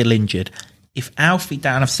still injured, if Alfie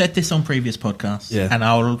Doughty, and I've said this on previous podcasts, and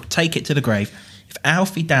I'll take it to the grave, if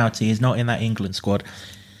Alfie Doughty is not in that England squad,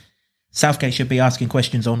 Southgate should be asking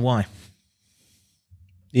questions on why.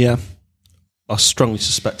 Yeah. I strongly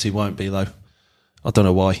suspect he won't be, though. I don't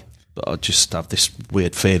know why, but I just have this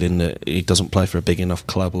weird feeling that he doesn't play for a big enough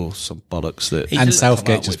club or some bollocks that... And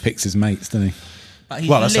Southgate just picks his mates, doesn't he?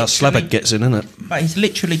 Well, that's how Slabhead gets in, isn't it? But he's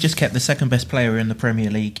literally just kept the second best player in the Premier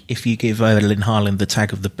League, if you give Erling Haaland the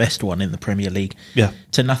tag of the best one in the Premier League,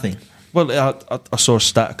 to nothing. Well, I saw a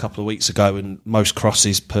stat a couple of weeks ago, and most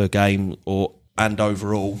crosses per game and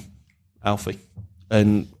overall, Alfie.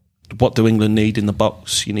 And what do England need in the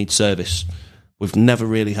box? You need service. We've never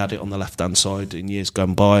really had it on the left-hand side in years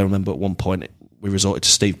gone by. I remember at one point we resorted to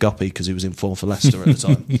Steve Guppy because he was in form for Leicester at the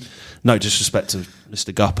time. No disrespect to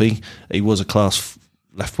Mr. Guppy. He was a class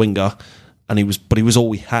left winger, and he was all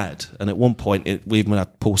we had. And at one point we even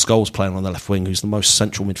had Paul Scholes playing on the left wing, who's the most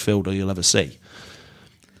central midfielder you'll ever see.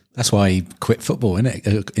 That's why he quit football, isn't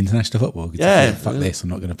it? International football. Yeah. Fuck this, I'm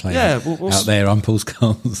not going to play well, out there on Paul's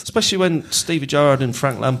goals. Especially when Stevie Gerrard and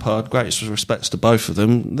Frank Lampard, greatest respects to both of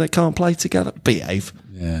them, they can't play together. Behave.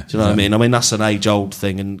 Yeah. Do you know what I mean? I mean, that's an age-old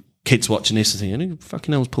thing, and kids watching this and thinking, who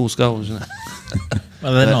fucking hell's Paul's goals, isn't it?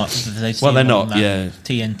 Well, they're not. Well, they're not, yeah.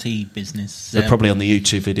 TNT business. They're probably on the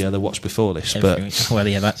YouTube video they watched before this. Well,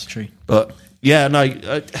 yeah, that's true. But, yeah,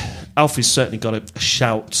 no, Alfie's certainly got a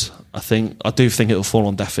shout, I think. I do think it'll fall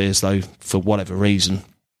on deaf ears, though, for whatever reason.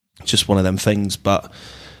 It's just one of them things, but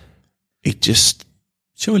it just...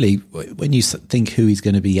 Surely, when you think who he's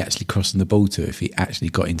going to be actually crossing the ball to if he actually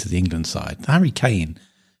got into the England side, Harry Kane,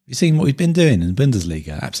 you've seen what he's been doing in the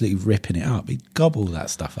Bundesliga, absolutely ripping it up. He gobbled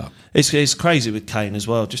that stuff up. It's crazy with Kane as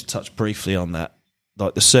well. Just touch briefly on that.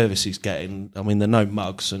 Like the service he's getting, I mean, they're no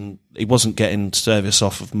mugs, and he wasn't getting service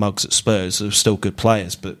off of mugs at Spurs. They were still good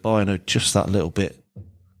players, but Bayern are just that little bit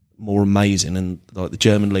more amazing. And like the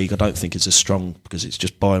German league, I don't think is as strong because it's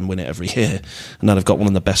just Bayern win it every year, and now they've got one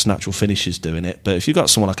of the best natural finishers doing it. But if you've got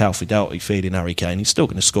someone like Alfie Doughty feeding Harry Kane, he's still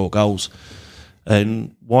going to score goals,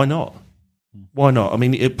 and why not? Why not? I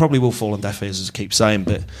mean, it probably will fall on deaf ears, as I keep saying,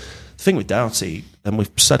 but the thing with Doughty, and we've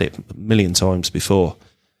said it a million times before,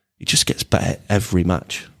 he just gets better every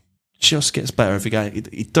match. Just gets better every game.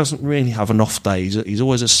 He doesn't really have an off day. He's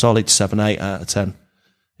always a solid 7, 8 out of 10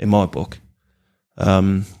 in my book.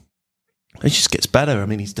 He just gets better. I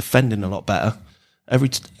mean, he's defending a lot better.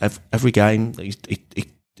 Every game, he's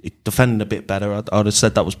defending a bit better. I'd have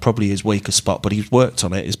said that was probably his weaker spot, but he's worked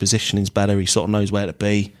on it. His positioning's better. He sort of knows where to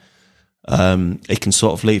be. He can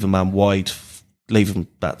sort of leave a man wide, leave him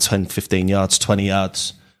about 10, 15 yards, 20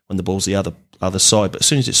 yards when the ball's the other side. But as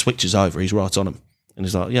soon as it switches over, he's right on him. And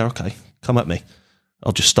he's like, yeah, okay, come at me.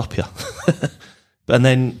 I'll just stop you. and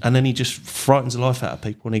then he just frightens the life out of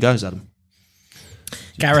people when he goes at them.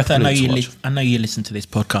 Gareth, I know you listen to this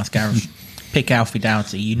podcast, Gareth. Pick Alfie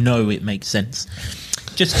Doughty. You know it makes sense.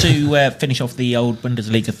 Just to finish off the old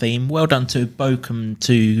Bundesliga theme, well done to Bochum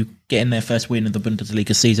to getting their first win of the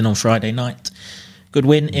Bundesliga season on Friday night. Good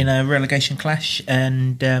win in a relegation clash,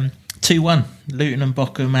 and 2-1. Luton and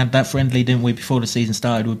Bochum had that friendly, didn't we, before the season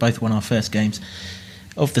started? We both won our first games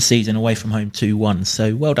of the season away from home 2-1.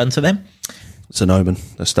 So well done to them. It's an omen.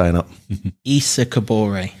 They're staying up. Issa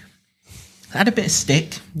Kabore had a bit of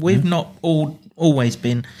stick. We've not always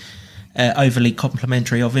been overly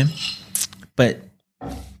complimentary of him, but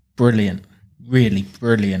brilliant, really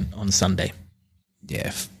brilliant on Sunday.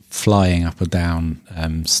 Yeah, flying up or down,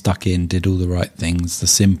 stuck in, did all the right things, the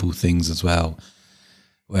simple things as well.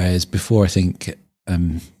 Whereas before, I think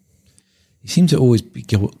he seemed to always be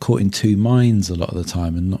caught in two minds a lot of the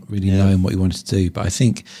time and not really knowing what he wanted to do. But I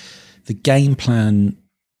think the game plan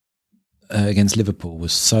against Liverpool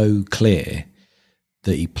was so clear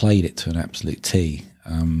that he played it to an absolute T.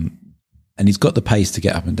 And he's got the pace to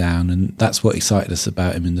get up and down, and that's what excited us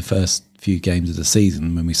about him in the first few games of the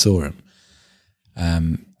season when we saw him.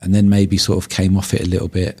 And then maybe sort of came off it a little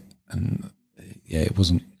bit, and we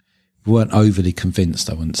weren't overly convinced,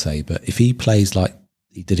 I wouldn't say. But if he plays like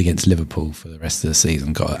he did against Liverpool for the rest of the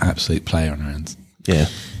season, got an absolute player on our hands. Yeah.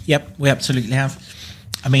 Yep, we absolutely have.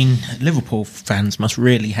 I mean, Liverpool fans must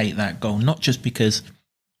really hate that goal, not just because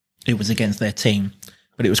it was against their team,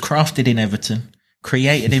 but it was crafted in Everton,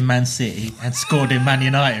 created in Man City, and scored in Man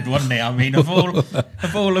United, wasn't it? I mean, of all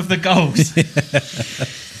of the goals.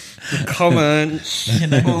 The comments. You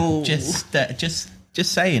know, just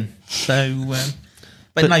saying. So,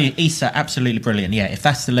 but no, Issa, absolutely brilliant. Yeah, if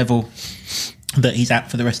that's the level that he's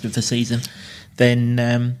at for the rest of the season, then...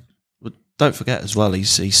 don't forget as well,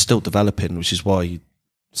 he's still developing, which is why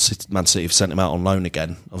Man City have sent him out on loan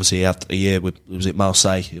again. Obviously, he had a year with, was it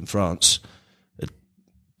Marseille in France?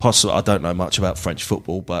 Possibly, I don't know much about French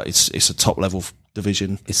football, but it's a top level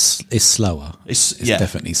division. It's slower. It's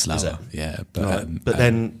definitely slower. Yeah, but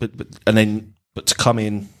but to come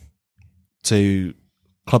in to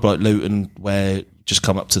a club like Luton, where just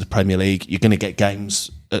come up to the Premier League, you're going to get games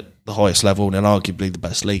at the highest level and arguably the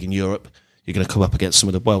best league in Europe. You're going to come up against some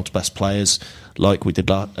of the world's best players, like we did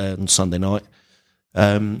on Sunday night.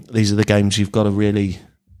 These are the games you've got to really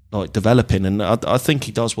develop in, and I think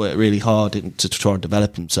he does work really hard to try and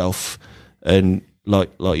develop himself. And like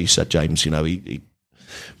you said, James, we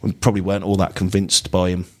probably weren't all that convinced by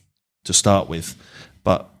him to start with,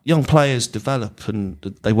 but young players develop and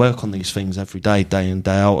they work on these things every day, day in,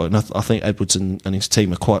 day out. And I think Edwards and his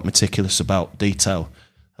team are quite meticulous about detail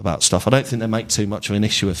about stuff. I don't think they make too much of an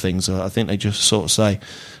issue of things. I think they just sort of say,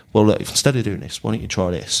 well, look, instead of doing this, why don't you try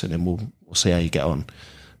this, and then we'll see how you get on,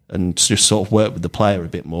 and just sort of work with the player a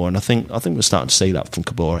bit more. And I think we're starting to see that from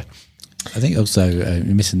Kabore. I think also you're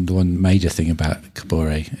missing the one major thing about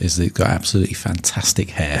Kabore is that he's got absolutely fantastic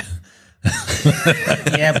hair.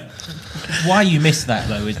 Yeah. Why you miss that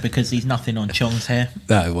though is because he's nothing on Chong's hair.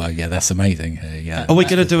 Oh, well, yeah, that's amazing. Yeah. Are we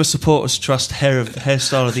going to do a Supporters Trust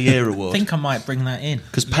Hairstyle of the Year I award? think I might bring that in.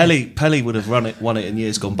 Because Pelly would have won it in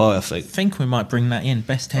years gone by, I think. I think we might bring that in.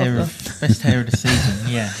 Best hair of the season.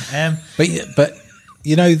 Yeah. But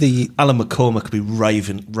you know the Alan McCormack could be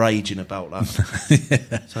raging about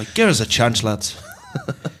that. So give us a chance, lads.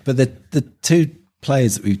 But the two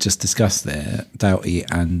players that we've just discussed there, Doughty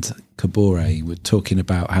and Kabore, were talking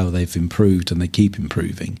about how they've improved and they keep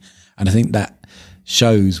improving. And I think that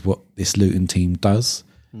shows what this Luton team does.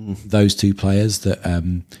 Those two players that,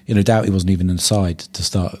 Doughty wasn't even in the side to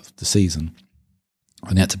start the season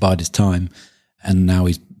and he had to bide his time. And now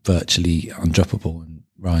he's virtually undroppable. And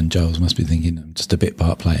Ryan Giles must be thinking, I'm just a bit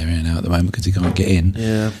part player here now at the moment because he can't get in.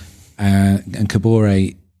 Yeah. And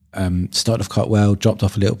Kabore started off quite well, dropped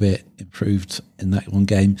off a little bit, improved in that one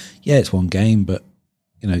game. Yeah, it's one game, but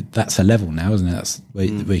that's a level now, isn't it? That's where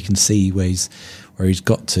you can see where he's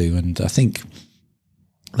got to, and I think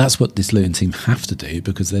that's what this Luton team have to do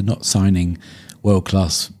because they're not signing world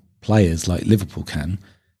class players like Liverpool can.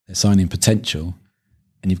 They're signing potential,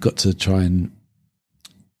 and you've got to try and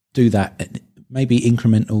do that. Maybe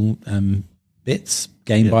incremental bits,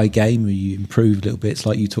 game by game, where you improve little bits,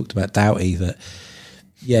 like you talked about Doughty. That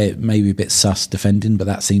maybe a bit sus defending, but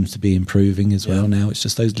that seems to be improving as well now. It's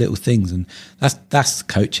just those little things, and that's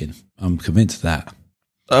coaching. I'm convinced of that.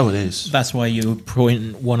 Oh, it is. That's why you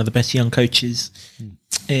appoint one of the best young coaches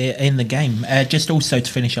in the game. Just also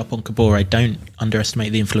to finish up on Kabore, don't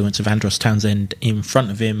underestimate the influence of Andros Townsend in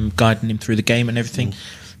front of him, guiding him through the game and everything.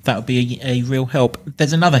 That would be a real help.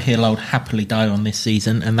 There's another hill I would happily die on this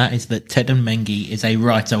season, and that is that Teden Mengi is a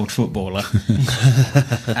right old footballer.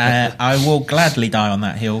 I will gladly die on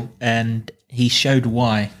that hill, and he showed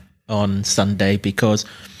why on Sunday, because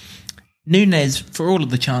Nunes, for all of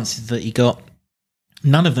the chances that he got,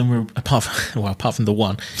 none of them were, apart from the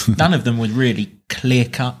one, none of them were really clear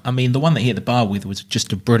cut. I mean, the one that he hit the bar with was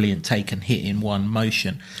just a brilliant take and hit in one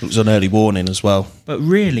motion. It was an early warning as well. But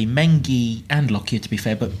really, Mengi and Lockyer, to be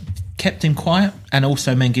fair, but kept him quiet. And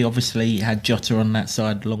also Mengi obviously had Jota on that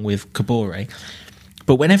side along with Kabore.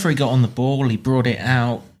 But whenever he got on the ball, he brought it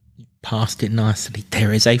out, he passed it nicely.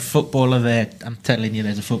 There is a footballer there. I'm telling you,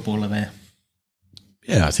 there's a footballer there.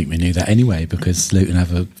 Yeah, I think we knew that anyway because Luton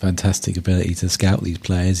have a fantastic ability to scout these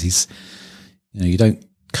players. You don't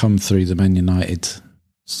come through the Man United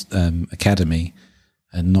academy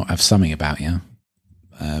and not have something about you.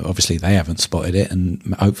 Obviously, they haven't spotted it,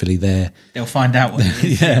 and hopefully they'll find out what it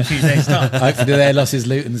is in a few days' time. Hopefully, their loss is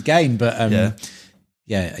Luton's gain. But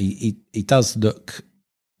he does look.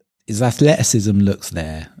 His athleticism looks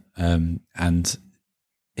there, and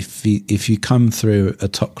if you come through a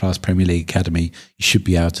top class Premier League academy, you should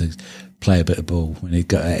be able to play a bit of ball when you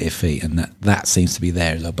got at your feet, and that seems to be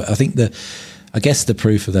there as well. But I think I guess the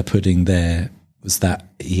proof of the pudding there was that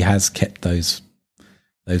he has kept those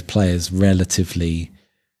players relatively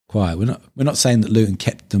quiet. We're not saying that Luton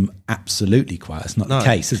kept them absolutely quiet. It's not the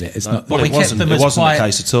case, is it? It's not. Well, it wasn't the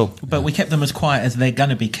case at all. But we kept them as quiet as they're going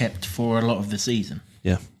to be kept for a lot of the season.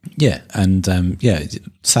 Yeah, and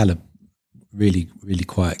Salah, really, really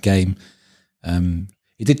quiet game.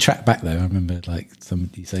 He did track back though. I remember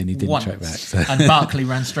somebody saying he didn't track back. So. And Barkley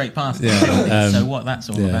ran straight past him. So what that's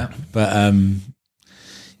all about. But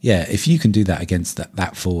if you can do that against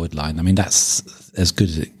that forward line, I mean that's as good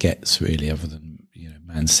as it gets really, other than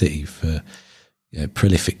Man City for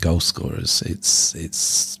prolific goal scorers.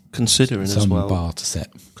 It's considering some as well bar to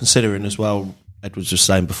set. Considering as well, Ed was just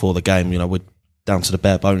saying before the game, we're down to the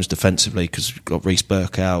bare bones defensively because we've got Reece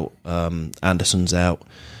Burke out, Anderson's out.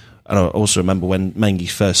 And I also remember when Mengi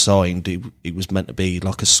first signed, he was meant to be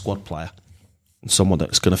like a squad player and someone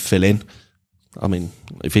that's going to fill in. I mean,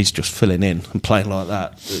 if he's just filling in and playing like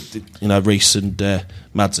that, Reece and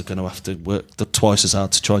Mads are going to have to work twice as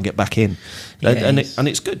hard to try and get back in. And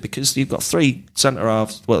it's good because you've got three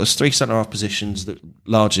centre-halves. Well, there's three centre-half positions that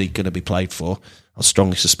largely going to be played for. I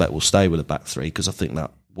strongly suspect we'll stay with the back three because I think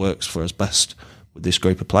that works for us best with this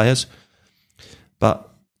group of players. But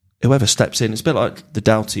whoever steps in, it's a bit like the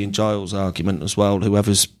Doughty and Giles argument as well.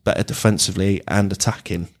 Whoever's better defensively and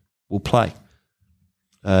attacking will play.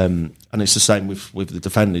 And it's the same with the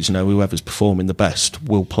defenders. Whoever's performing the best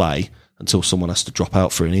will play until someone has to drop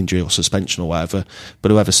out for an injury or suspension or whatever.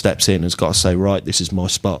 But whoever steps in has got to say, right, this is my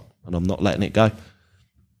spot and I'm not letting it go.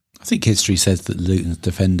 I think history says that Luton's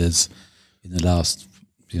defenders in the last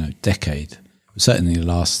decade, certainly the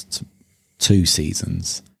last 2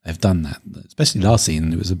 seasons, they've done that. Especially last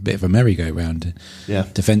season, it was a bit of a merry-go-round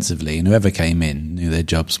defensively, and whoever came in knew their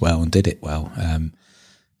jobs well and did it well.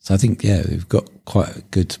 So I think, we've got quite a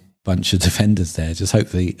good bunch of defenders there. Just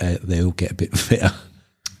hopefully they all get a bit fitter.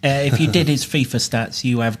 If you did his FIFA stats,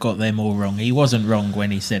 you have got them all wrong. He wasn't wrong when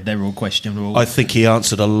he said they're all questionable. I think he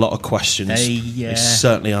answered a lot of questions. He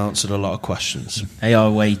certainly answered a lot of questions. They are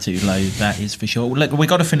way too low, that is for sure. Look, we've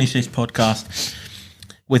got to finish this podcast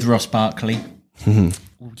with Ross Barkley.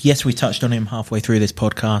 Yes, we touched on him halfway through this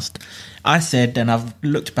podcast. I said, and I've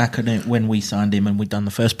looked back at it when we signed him and we'd done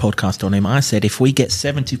the first podcast on him, I said if we get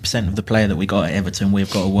 70% of the player that we got at Everton,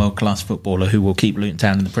 we've got a world-class footballer who will keep Luton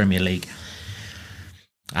Town in the Premier League.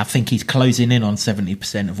 I think he's closing in on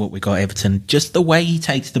 70% of what we got at Everton. Just the way he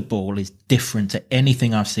takes the ball is different to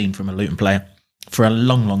anything I've seen from a Luton player for a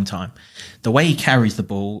long, long time. The way he carries the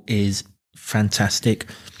ball is fantastic.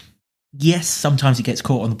 Yes, sometimes he gets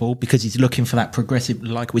caught on the ball because he's looking for that progressive,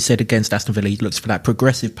 like we said against Aston Villa, he looks for that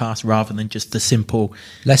progressive pass rather than just the simple...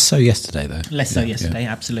 Less so yesterday, though. Less so yesterday,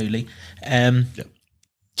 absolutely.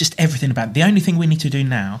 Just everything about it. The only thing we need to do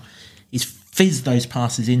now is fizz those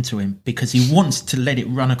passes into him because he wants to let it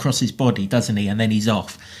run across his body, doesn't he? And then he's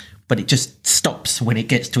off. But it just stops when it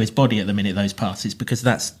gets to his body at the minute, those passes, because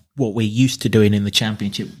that's what we're used to doing in the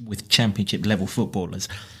Championship with Championship level footballers.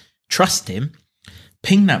 Trust him,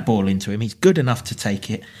 ping that ball into him. He's good enough to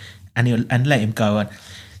take it and let him go. And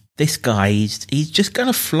this guy, he's just going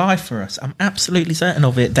to fly for us. I'm absolutely certain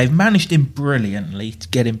of it. They've managed him brilliantly to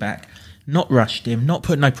get him back. Not rushed him, not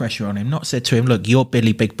put no pressure on him, not said to him, look, you're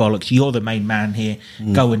Billy Big Bollocks, you're the main man here,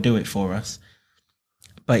 go and do it for us.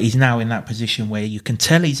 But he's now in that position where you can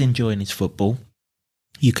tell he's enjoying his football.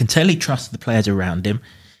 You can tell he trusts the players around him.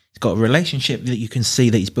 He's got a relationship that you can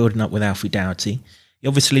see that he's building up with Alfie Doughty. He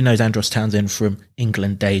obviously knows Andros Townsend from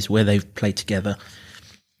England days where they've played together.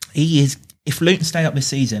 He is, if Luton stay up this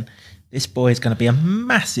season, this boy is going to be a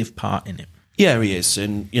massive part in it. Yeah, he is.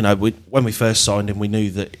 And, when we first signed him, we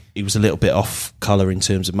knew that he was a little bit off colour in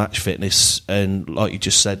terms of match fitness. And like you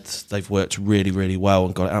just said, they've worked really, really well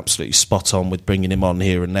and got it absolutely spot on with bringing him on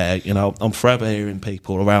here and there. I'm forever hearing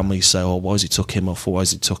people around me say, why has he took him off or why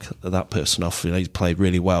has he took that person off? He's played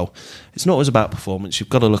really well. It's not always about performance. You've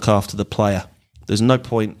got to look after the player. There's no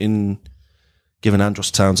point in giving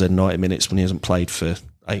Andros Townsend 90 minutes when he hasn't played for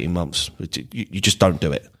 18 months. You just don't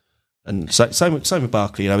do it. And same with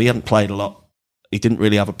Barkley. He hadn't played a lot. He didn't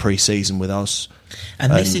really have a pre-season with us.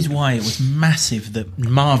 And this is why it was massive that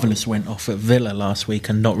Marvellous went off at Villa last week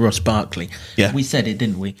and not Ross Barkley. Yeah. We said it,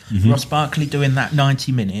 didn't we? Mm-hmm. Ross Barkley doing that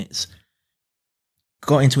 90 minutes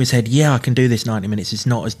got into his head, I can do this 90 minutes. It's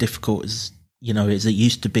not as difficult as, as it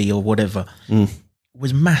used to be or whatever. It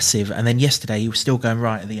was massive. And then yesterday he was still going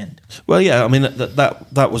right at the end. Well, yeah, I mean,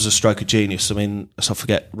 that was a stroke of genius. I mean, so I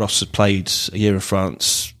forget, Ross had played a year in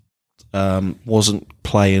France, wasn't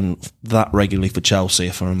playing that regularly for Chelsea,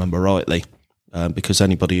 if I remember rightly, because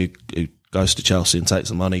anybody who goes to Chelsea and takes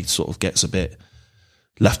the money sort of gets a bit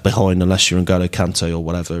left behind unless you're N'Golo Kante or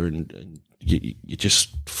whatever, and you're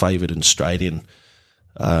just favoured and strayed in.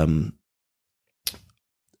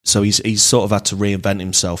 So he's sort of had to reinvent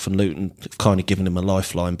himself, and Luton have kind of given him a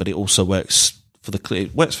lifeline, but it also works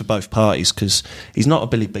for both parties because he's not a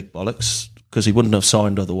Billy Big Bollocks, because he wouldn't have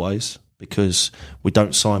signed otherwise. Because we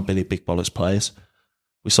don't sign Billy Big Bollocks players.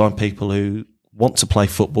 We sign people who want to play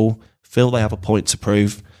football, feel they have a point to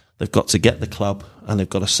prove, they've got to get the club and they've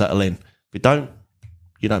got to settle in. If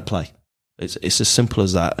you don't play. It's as simple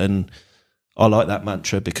as that. And I like that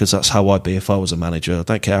mantra because that's how I'd be if I was a manager. I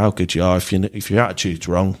don't care how good you are. If your attitude's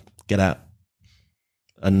wrong, get out.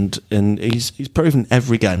 And he's proven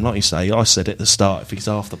every game, like you say, I said at the start, if he's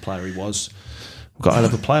half the player he was, we've got a hell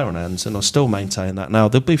of a player on hands, and I still maintain that. Now,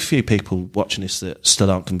 there'll be a few people watching this that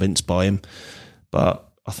still aren't convinced by him, but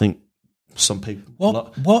I think some people...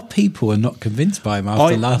 What people are not convinced by him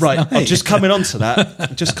after last night? I'm just coming on to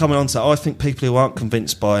that. I think people who aren't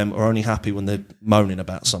convinced by him are only happy when they're moaning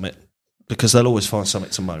about something, because they'll always find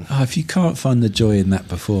something to moan. If you can't find the joy in that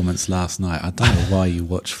performance last night, I don't know why you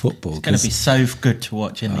watch football. It's going to be so good to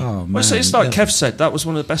watch, isn't it? Oh, man. Well, so it's like Kev said, that was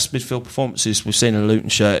one of the best midfield performances we've seen in a Luton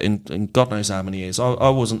shirt in God knows how many years. I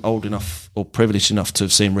wasn't old enough or privileged enough to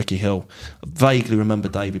have seen Ricky Hill. I vaguely remember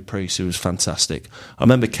David Priest, who was fantastic. I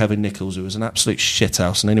remember Kevin Nichols, who was an absolute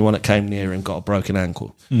shithouse, and anyone that came near him got a broken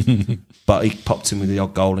ankle. But he popped in with the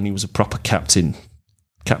odd goal, and he was a proper captain's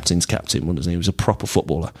captain, wasn't he? He was a proper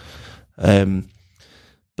footballer.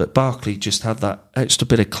 But Barkley just had that extra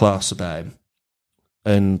bit of class about him.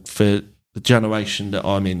 And for the generation that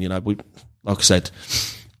I'm in, like I said,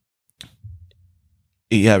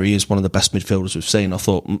 he is one of the best midfielders we've seen. I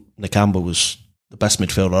thought Nick Amber was the best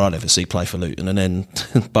midfielder I'd ever see play for Luton, and then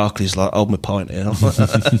Barkley's like, hold my pint here.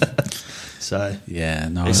 So yeah,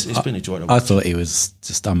 no, it's been enjoyable. I thought he was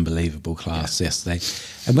just unbelievable class yesterday,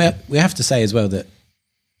 and we have to say as well that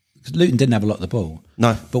Luton didn't have a lot of the ball.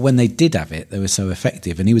 No, but when they did have it, they were so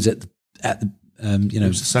effective, and he was at the it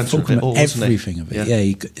was the centre of it all, everything of it. Yeah,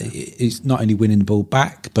 he's not only winning the ball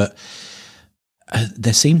back, but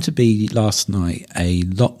there seemed to be last night a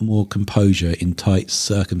lot more composure in tight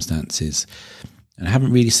circumstances. And I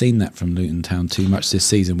haven't really seen that from Luton Town too much this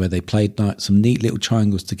season, where they played like some neat little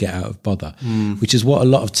triangles to get out of bother, which is what a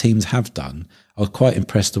lot of teams have done. I was quite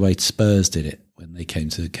impressed the way Spurs did it when they came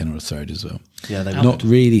to Kenilworth Road as well. Yeah, they've not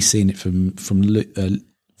really seen it from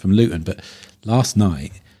Luton, but last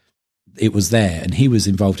night it was there, and he was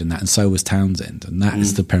involved in that, and so was Townsend, and that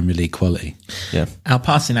is the Premier League quality. Yeah, our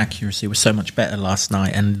passing accuracy was so much better last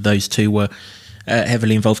night, and those two were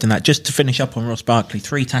heavily involved in that. Just to finish up on Ross Barkley,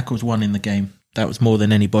 3 tackles won in the game. That was more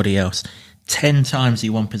than anybody else. 10 times he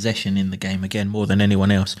won possession in the game, again, more than anyone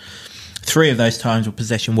else. 3 of those times were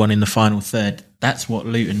possession won in the final third. That's what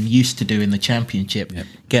Luton used to do in the Championship. Yep.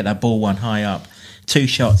 Get that ball one high up. 2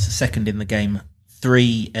 shots, second in the game.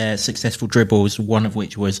 3 successful dribbles, one of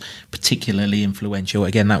which was particularly influential.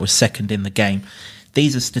 Again, that was second in the game.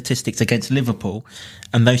 These are statistics against Liverpool,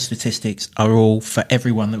 and those statistics are all for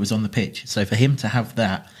everyone that was on the pitch. So for him to have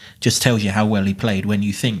that just tells you how well he played, when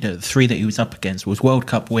you think that the 3 that he was up against was World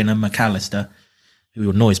Cup winner McAllister, who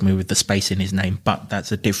annoys me with the space in his name, but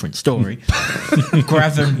that's a different story.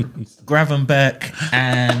 Gravenberch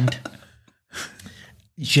and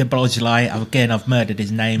Jablozlai. Again, I've murdered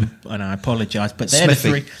his name and I apologise, but they're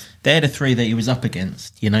the three that he was up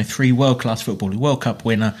against. 3 world-class footballers, World Cup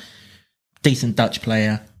winner, decent Dutch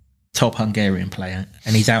player, top Hungarian player,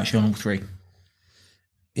 and he's outshone all 3.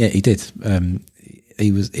 Yeah, he did.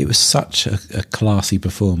 It was such a classy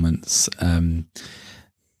performance.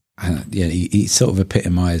 He sort of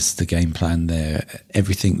epitomised the game plan there.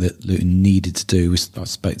 Everything that Luton needed to do. I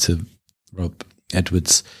spoke to Rob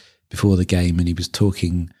Edwards before the game, and he was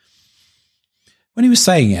talking. When he was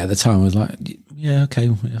saying it at the time, I was like, yeah, okay,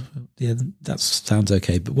 yeah, that sounds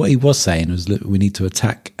okay. But what he was saying was, look, we need to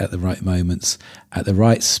attack at the right moments, at the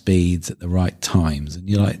right speeds, at the right times. And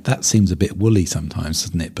you're like, that seems a bit woolly sometimes,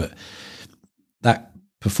 doesn't it? But that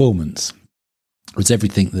performance was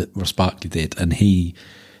everything that Ross Barkley did, and he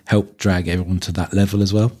helped drag everyone to that level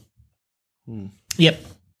as well. Yep.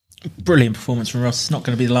 Brilliant performance from Ross. It's not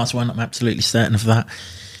going to be the last one. I'm absolutely certain of that.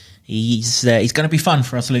 He's going to be fun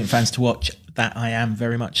for us Luton fans to watch. That I am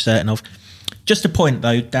very much certain of. Just a point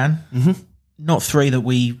though, Dan. Not 3 that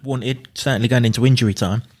we wanted, certainly going into injury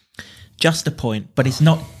time. Just a point, but it's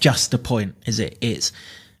not just a point, is it?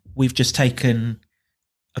 We've just taken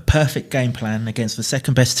a perfect game plan against the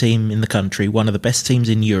second best team in the country, one of the best teams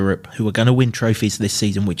in Europe, who are going to win trophies this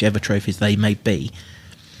season, whichever trophies they may be.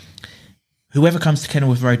 Whoever comes to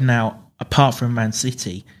Kenilworth Road now, apart from Man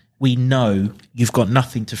City, we know you've got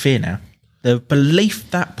nothing to fear now. The belief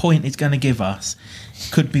that point is going to give us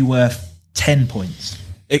could be worth 10 points.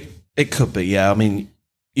 It could be, yeah. I mean,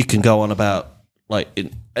 you can go on about, like,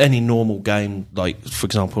 in any normal game, like, for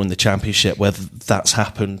example, in the Championship, where that's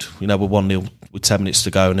happened, we're 1-0 with 10 minutes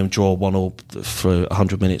to go and then draw 1-1 for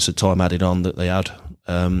 100 minutes of time added on that they had.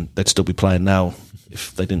 They'd still be playing now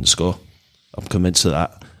if they didn't score. I'm convinced of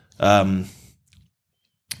that.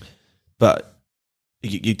 But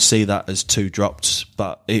you'd see that as 2 dropped,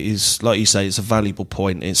 but it is, like you say, it's a valuable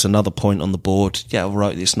point. It's another point on the board. Yeah, all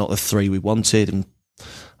right, it's not the 3 we wanted and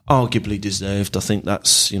arguably deserved. I think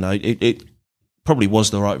that's, it probably was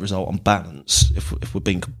the right result on balance, if we're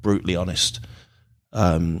being brutally honest.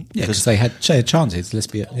 Because they had chances. We have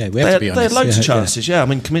to be honest. They had loads of chances. Yeah, I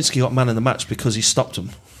mean, Kaminsky got man in the match because he stopped them.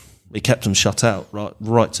 He kept them shut out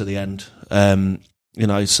right to the end. So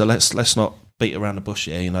let's not beat around the bush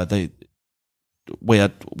here.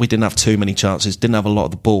 We didn't have too many chances, didn't have a lot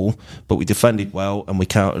of the ball, but we defended well and we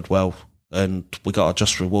countered well, and we got our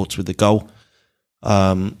just rewards with the goal.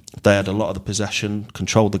 They had a lot of the possession,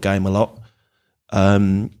 controlled the game a lot.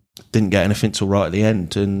 Didn't get anything till right at the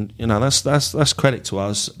end, and that's credit to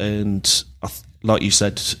us. And like you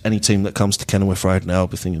said, any team that comes to Kenilworth Road now will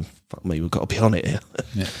be thinking, "Fuck me, we've got to be on it here."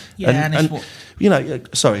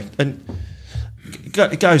 Sorry, and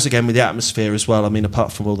it goes again with the atmosphere as well. I mean,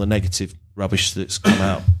 apart from all the negative rubbish that's come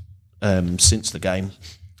out since the game,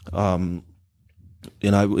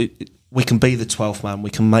 we can be the 12th man. We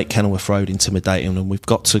can make Kenilworth Road intimidating, and we've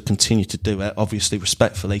got to continue to do it, obviously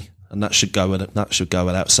respectfully, and that should go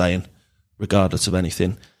without saying, regardless of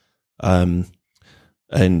anything. We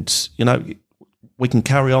can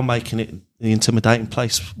carry on making it the intimidating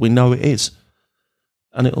place we know it is,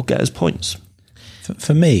 and it'll get us points.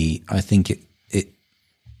 For me, I think it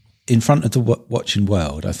in front of the watching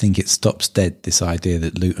world, I think it stops dead this idea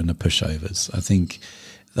that Luton are pushovers. I think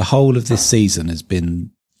the whole of this season has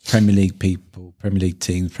been Premier League people, Premier League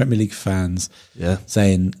teams, Premier League fans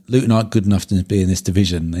saying Luton aren't good enough to be in this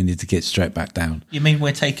division. They need to get straight back down. You mean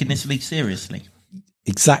we're taking this league seriously?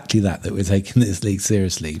 Exactly that we're taking this league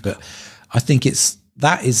seriously. But I think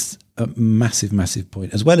that is a massive, massive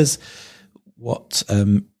point, as well as what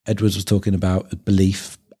Edwards was talking about,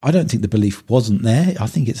 belief. I don't think the belief wasn't there. I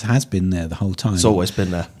think it has been there the whole time. It's always been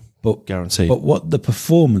there, but guaranteed. But what the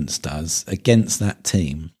performance does against that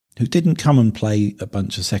team, who didn't come and play a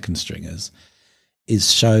bunch of second stringers,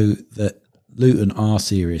 is show that Luton are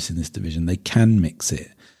serious in this division. They can mix it,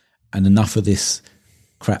 and enough of this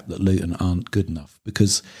crap that Luton aren't good enough,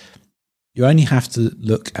 because you only have to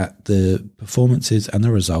look at the performances and the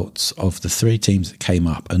results of the three teams that came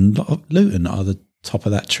up, and Luton are the top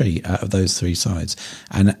of that tree out of those three sides,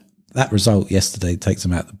 and that result yesterday takes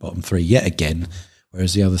them out the bottom three yet again,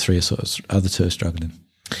 whereas the other two are struggling.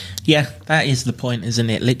 Yeah, that is the point,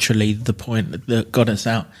 isn't it? Literally the point that got us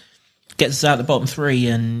out, gets us out the bottom three,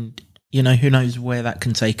 and who knows where that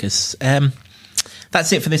can take us.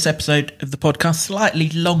 That's it for this episode of the podcast. Slightly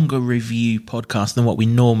longer review podcast than what we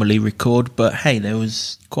normally record, but hey, there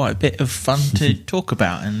was quite a bit of fun to talk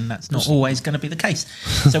about, and that's not always going to be the case.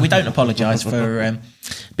 So we don't apologise for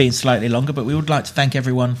being slightly longer, but we would like to thank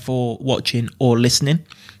everyone for watching or listening.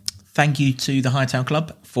 Thank you to the Hightown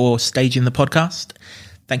Club for staging the podcast.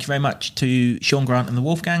 Thank you very much to Sean Grant and the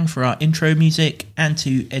Wolfgang for our intro music, and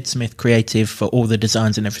to Ed Smith Creative for all the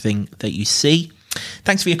designs and everything that you see.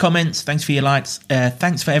 Thanks for your comments. Thanks for your likes.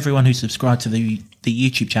 Thanks for everyone who subscribed to the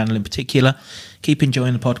YouTube channel in particular. Keep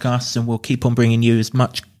enjoying the podcasts, and we'll keep on bringing you as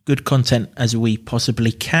much good content as we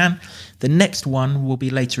possibly can. The next one will be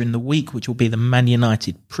later in the week, which will be the Man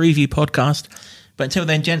United preview podcast. But until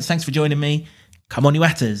then, gents, thanks for joining me. Come on, you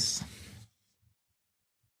Atters.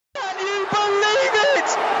 Can you believe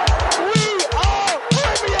it? We are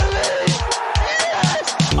Premier League!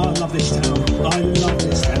 Yes! I love this town. I love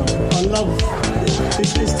this town. I love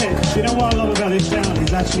this town. You know what I love about this town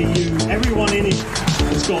is actually you. Everyone in it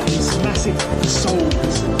has got this massive soul.